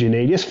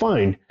indigeneity. It's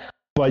fine,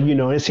 but at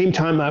the same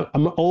time,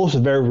 I'm also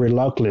very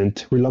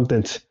reluctant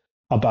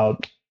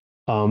about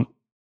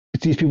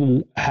these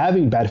people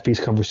having bad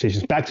faith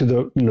conversations. Back to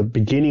the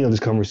beginning of this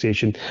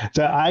conversation,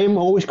 that I am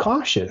always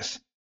cautious,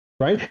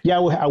 right? Yeah,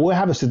 I will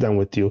have a sit down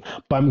with you,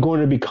 but I'm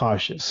going to be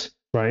cautious,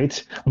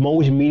 right? I'm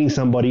always meeting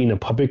somebody in a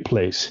public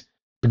place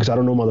because I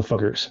don't know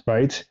motherfuckers,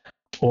 right?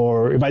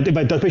 Or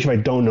especially if I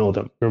don't know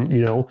them,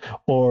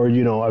 or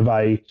if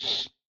I,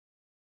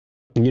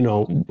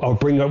 I'll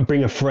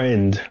bring a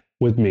friend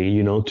with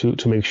me,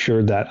 to make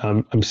sure that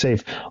I'm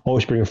safe.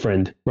 Always bring a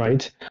friend,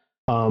 right?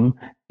 Um,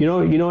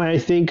 I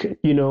think,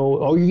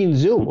 or you can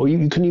Zoom, or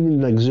you can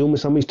even like Zoom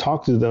with somebody,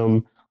 talk to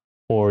them,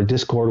 or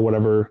Discord or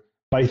whatever.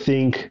 But I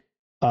think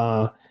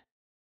I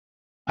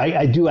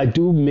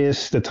do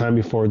miss the time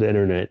before the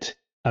internet.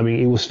 I mean,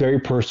 it was very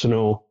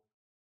personal.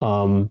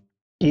 Um,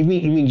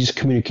 even just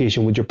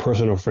communication with your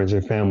personal friends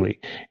and family.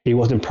 It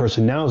wasn't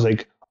person. Now it's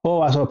like,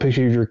 oh, I saw a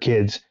picture of your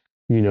kids.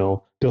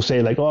 They'll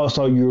say like, oh, I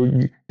saw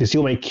they see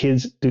all my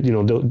kids.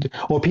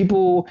 Or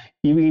people,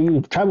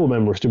 even tribal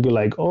members, to be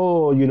like,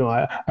 oh,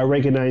 I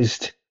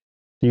recognized,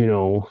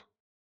 you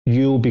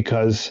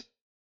because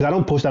I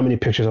don't post that many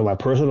pictures on my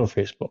personal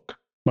Facebook,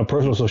 my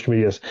personal social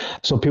medias.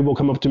 So people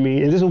come up to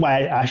me, and this is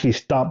why I actually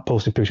stopped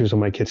posting pictures of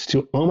my kids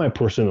too on my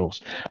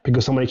personals,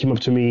 because somebody came up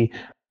to me.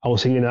 I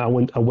was singing. I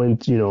went,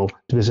 to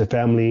visit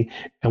family.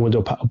 I went to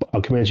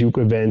a Comanche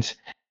event,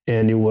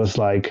 and it was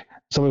like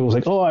somebody was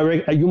like, "Oh,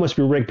 you must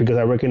be Rick because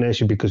I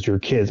recognize you because you're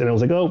kids." And I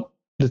was like, "Oh,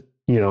 I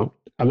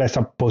gotta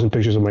stop posting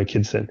pictures of my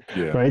kids then,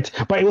 Yeah. right?"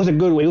 But it was a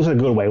good way. It was a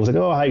good way. It was like,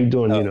 "Oh, how you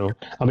doing?"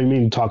 I've been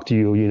meaning to talk to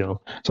you.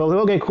 So I was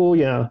like, "Okay, cool,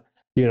 yeah."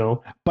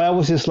 But I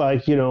was just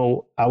like,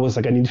 I was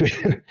like, I need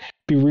to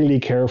be really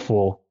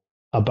careful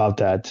about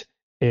that.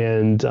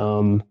 And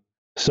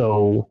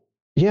so,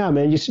 yeah,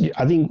 man,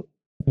 I think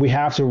we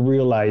have to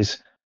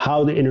realize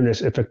how the internet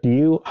is affecting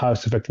you, how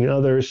it's affecting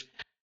others,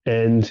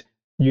 and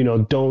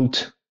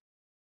don't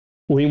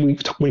when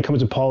it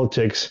comes to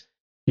politics,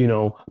 being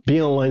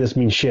online doesn't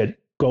mean shit.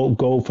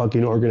 Go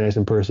fucking organize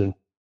in person.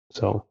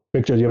 So,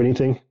 Victor, do you have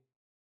anything?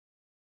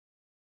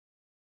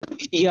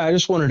 Yeah, I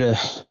just wanted to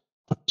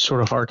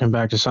sort of harken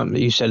back to something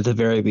that you said at the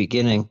very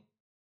beginning.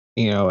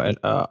 And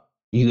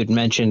you had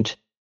mentioned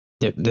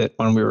that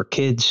when we were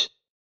kids,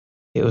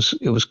 it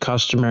was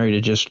customary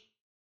to just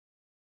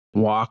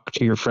walk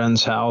to your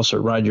friend's house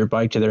or ride your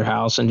bike to their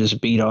house and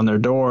just beat on their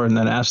door and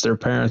then ask their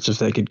parents if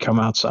they could come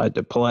outside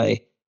to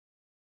play.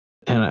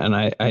 And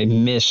I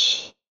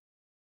miss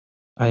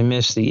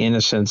the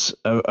innocence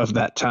of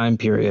that time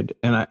period.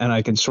 And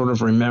I can sort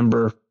of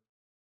remember,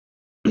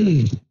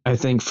 I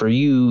think for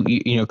you,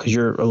 because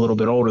you're a little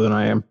bit older than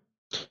I am,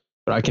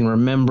 but I can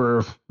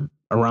remember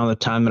around the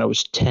time that I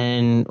was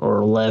 10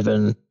 or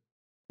 11 or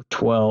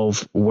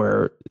 12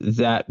 where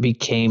that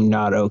became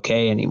not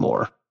okay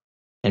anymore.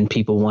 And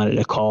people wanted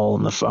to call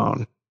on the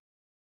phone.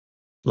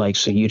 Like,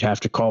 so you'd have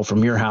to call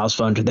from your house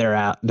phone to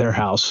their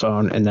house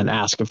phone and then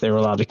ask if they were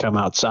allowed to come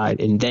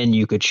outside. And then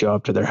you could show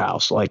up to their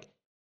house. Like,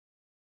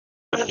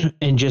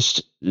 and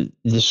just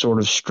the sort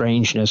of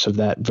strangeness of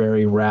that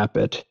very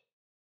rapid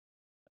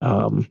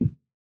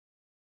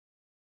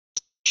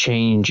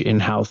change in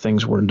how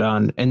things were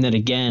done. And then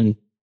again,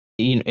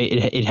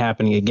 it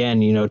happening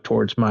again,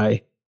 towards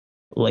my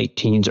late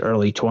teens,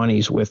 early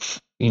 20s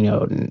with,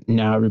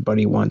 now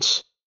everybody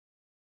wants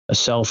a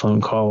cell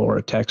phone call or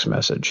a text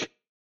message.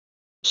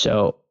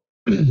 So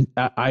we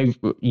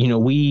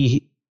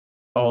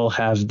all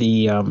have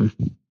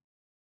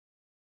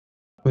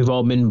we've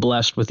all been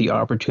blessed with the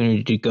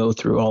opportunity to go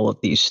through all of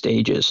these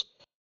stages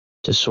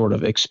to sort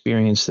of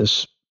experience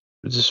this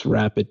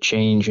rapid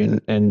change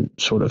and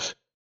sort of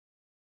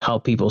how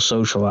people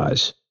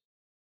socialize.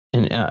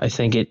 And I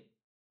think it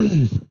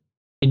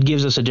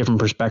gives us a different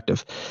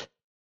perspective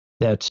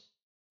that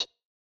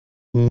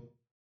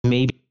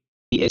maybe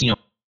it's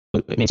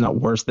not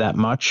worth that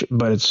much,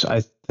 but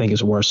I think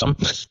it's worth some,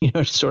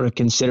 to sort of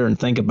consider and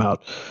think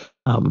about.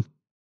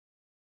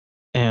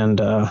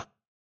 And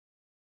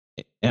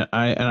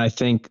I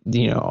think,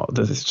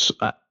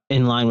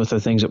 in line with the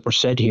things that were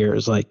said here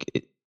is like,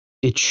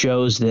 it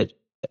shows that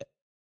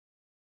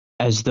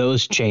as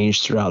those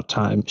changed throughout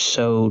time,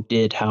 so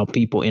did how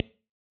people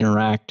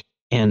interact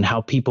and how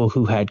people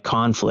who had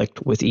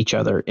conflict with each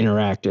other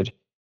interacted.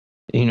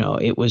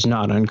 It was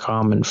not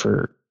uncommon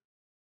for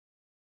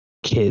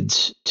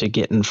kids to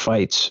get in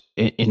fights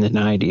in the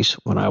 90s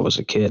when I was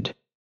a kid,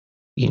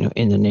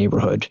 in the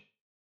neighborhood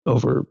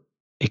over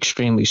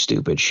extremely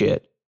stupid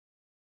shit.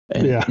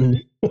 And Yeah.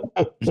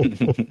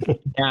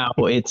 now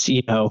it's,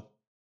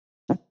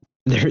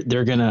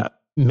 they're going to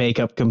make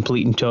up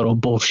complete and total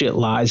bullshit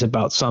lies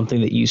about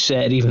something that you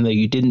said, even though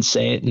you didn't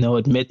say it, and they'll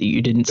admit that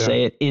you didn't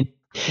say it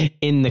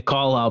in the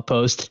call out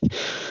post,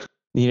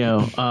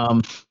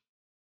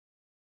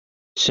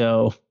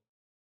 so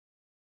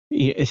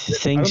things,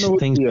 I don't know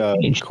things what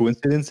the changed.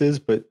 coincidence is,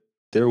 but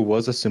there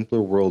was a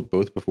simpler world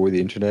both before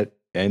the internet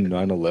and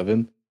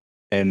 9/11,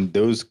 and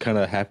those kind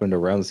of happened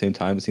around the same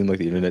time. It seemed like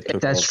the internet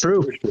took That's off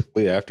true.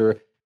 shortly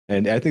after,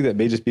 and I think that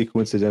may just be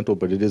coincidental,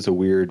 but it is a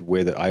weird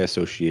way that I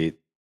associate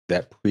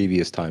that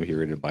previous time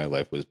period in my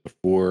life was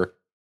before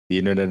the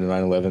internet and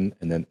 9/11,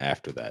 and then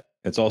after that.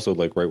 It's also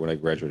like right when I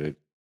graduated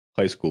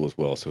high school as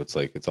well, so it's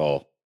like it's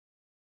all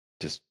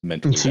just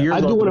mentally. So you're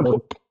I do want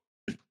to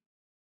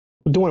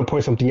do want to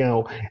point something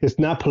out. It's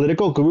not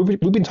political. 'Cause we've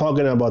been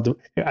talking about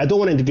I don't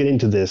want to get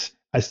into this.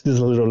 This is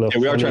a little. Yeah,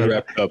 we are funny. trying to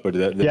wrap it up, but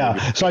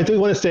Yeah. So I do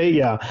want to say,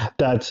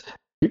 that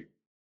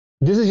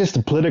this is just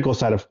the political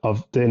side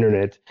of the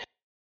internet.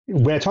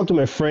 When I talk to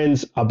my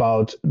friends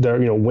about their,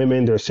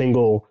 women, they're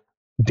single,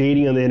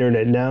 dating on the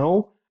internet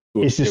now,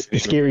 it's just the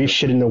scariest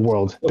shit in the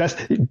world. That's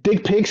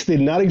dick pics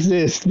did not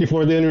exist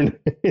before the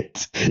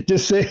internet.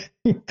 Just say,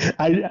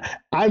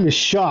 I'm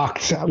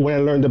shocked when I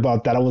learned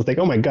about that. I was like,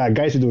 oh my God,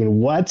 guys are doing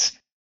what?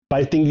 But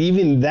I think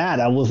even that,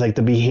 I was like,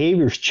 the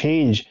behaviors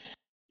change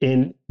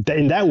in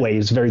that way.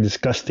 It's a very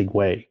disgusting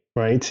way,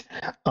 right?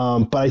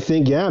 But I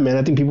think, man,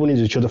 I think people need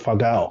to chill the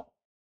fuck out.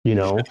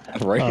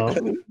 Right.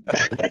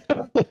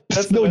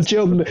 That's no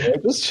joke.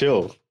 Just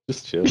chill.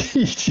 Just chill.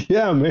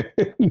 Yeah, man.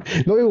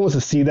 Nobody wants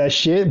to see that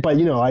shit, but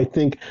I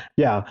think,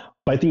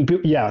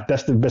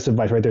 that's the best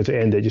advice right there to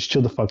end it. Just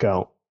chill the fuck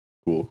out.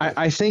 Cool.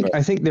 I think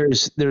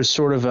there's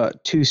sort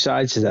of two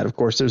sides to that. Of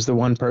course, there's the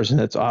one person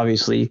that's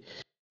obviously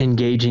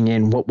engaging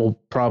in what will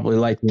probably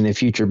likely in the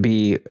future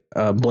be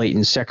a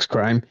blatant sex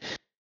crime.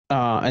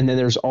 And then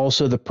there's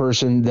also the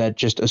person that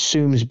just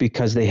assumes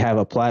because they have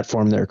a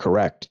platform, they're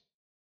correct.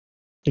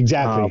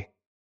 Exactly.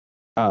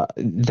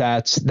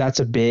 That's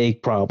a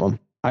big problem.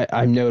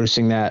 I'm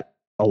noticing that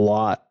a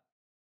lot.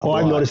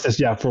 I've noticed this,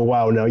 for a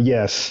while now.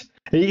 Yes.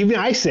 Even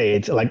I say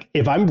it, like,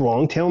 if I'm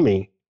wrong, tell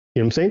me.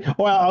 You know what I'm saying?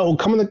 Or I'll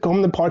come on the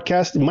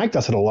podcast. Mike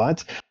does it a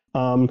lot.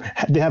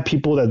 They have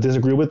people that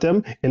disagree with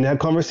them and they have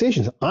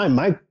conversations.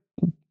 My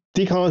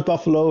Decolonized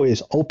Buffalo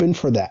is open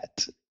for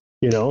that.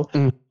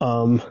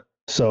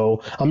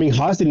 So,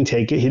 Haas didn't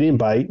take it. He didn't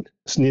bite.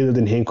 Neither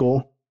did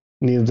Hinkle.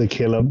 Neither did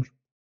Caleb.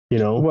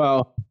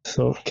 Well,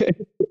 so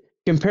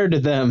compared to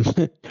them,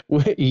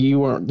 you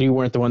weren't the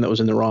one that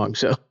was in the wrong.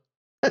 So,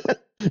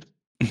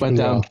 but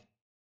no.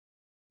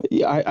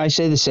 I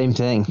say the same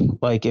thing.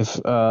 Like, if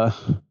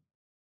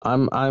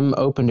I'm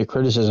open to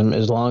criticism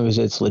as long as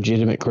it's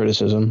legitimate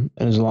criticism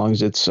and as long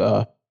as it's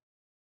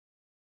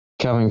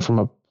coming from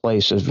a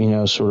place of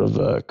sort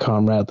of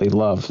comradely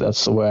love.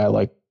 That's the way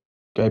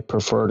I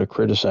prefer to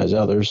criticize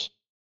others.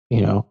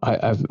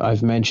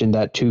 I've mentioned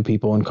that to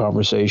people in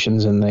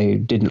conversations and they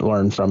didn't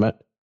learn from it.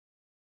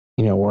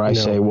 Where I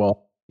say,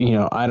 well,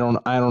 I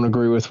don't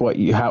agree with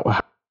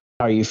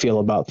how you feel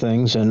about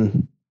things,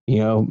 and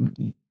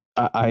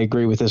I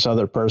agree with this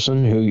other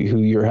person who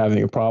you're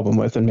having a problem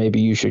with, and maybe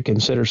you should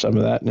consider some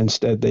of that. And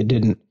instead, they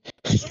didn't.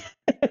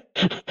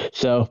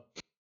 So,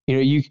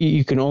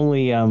 you can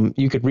only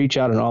you could reach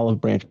out an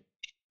olive branch,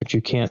 but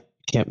you can't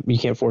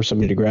force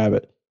somebody to grab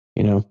it.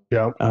 Yeah.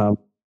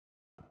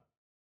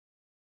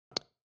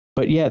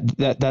 But yeah,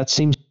 that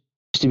seems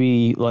to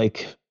be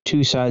like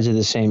two sides of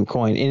the same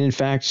coin, and in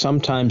fact,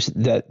 sometimes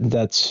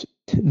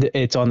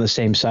it's on the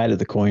same side of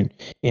the coin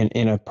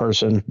in a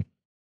person.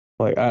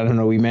 Like, I don't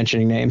know, we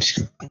mentioning names?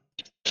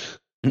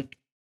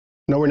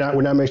 No, we're not.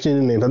 We're not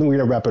mentioning names. I think we're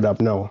gonna wrap it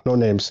up. No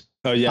names.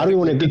 Oh yeah. How do you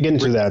want to get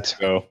into that?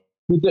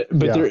 But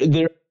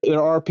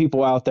there are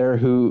people out there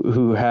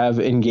who have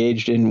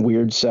engaged in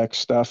weird sex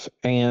stuff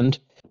and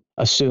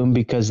assume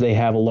because they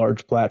have a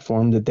large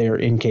platform that they are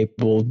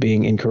incapable of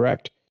being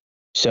incorrect.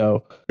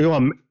 So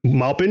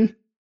Maupin?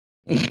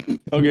 Okay,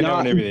 now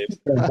we're naming names.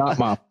 Not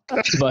Mop,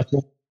 but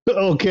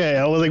okay.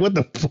 I was like, what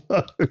the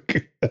fuck?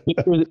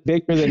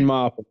 bigger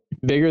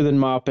than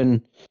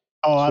Moppin.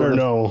 Oh, I don't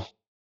know.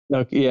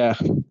 Okay, yeah.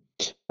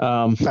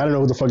 I don't know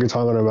what the fuck you're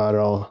talking about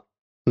at all.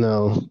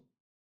 No.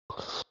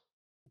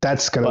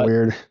 That's kind of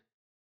weird.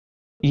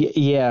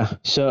 Yeah.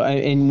 So,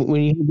 and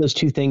when you have those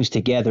two things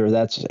together,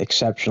 that's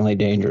exceptionally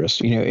dangerous.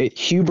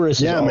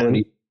 Hubris is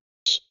already,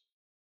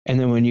 and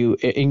then when you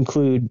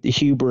include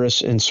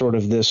hubris and sort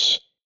of this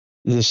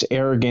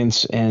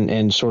arrogance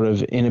and sort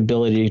of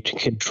inability to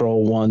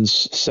control one's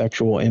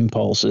sexual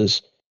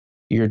impulses,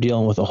 you're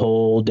dealing with a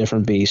whole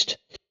different beast.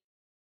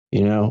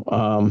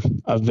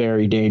 A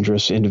very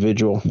dangerous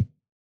individual.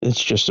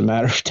 It's just a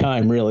matter of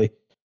time, really.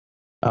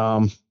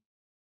 But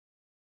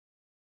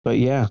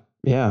yeah.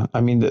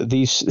 I mean,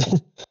 these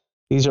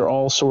are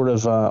all sort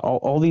of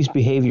all these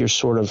behaviors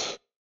sort of,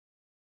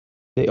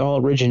 they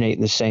all originate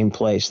in the same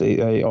place.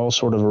 They all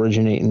sort of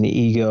originate in the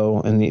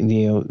ego and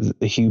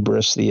the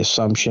hubris, the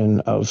assumption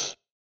of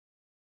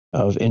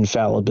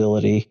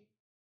infallibility.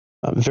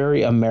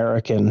 Very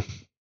American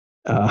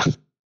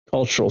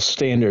cultural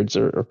standards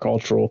or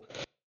cultural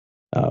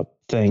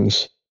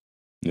things.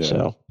 Yeah.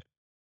 So.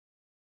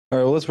 All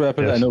right, well, let's wrap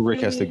it. Yes. I know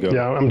Rick has to go.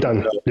 Yeah, I'm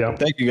done. Yeah.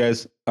 Thank you,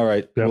 guys. All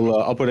right. Yeah.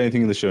 Well, I'll put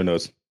anything in the show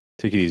notes.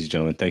 Take it easy,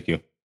 gentlemen. Thank you.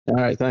 All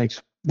right.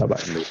 Thanks.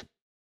 Bye-bye.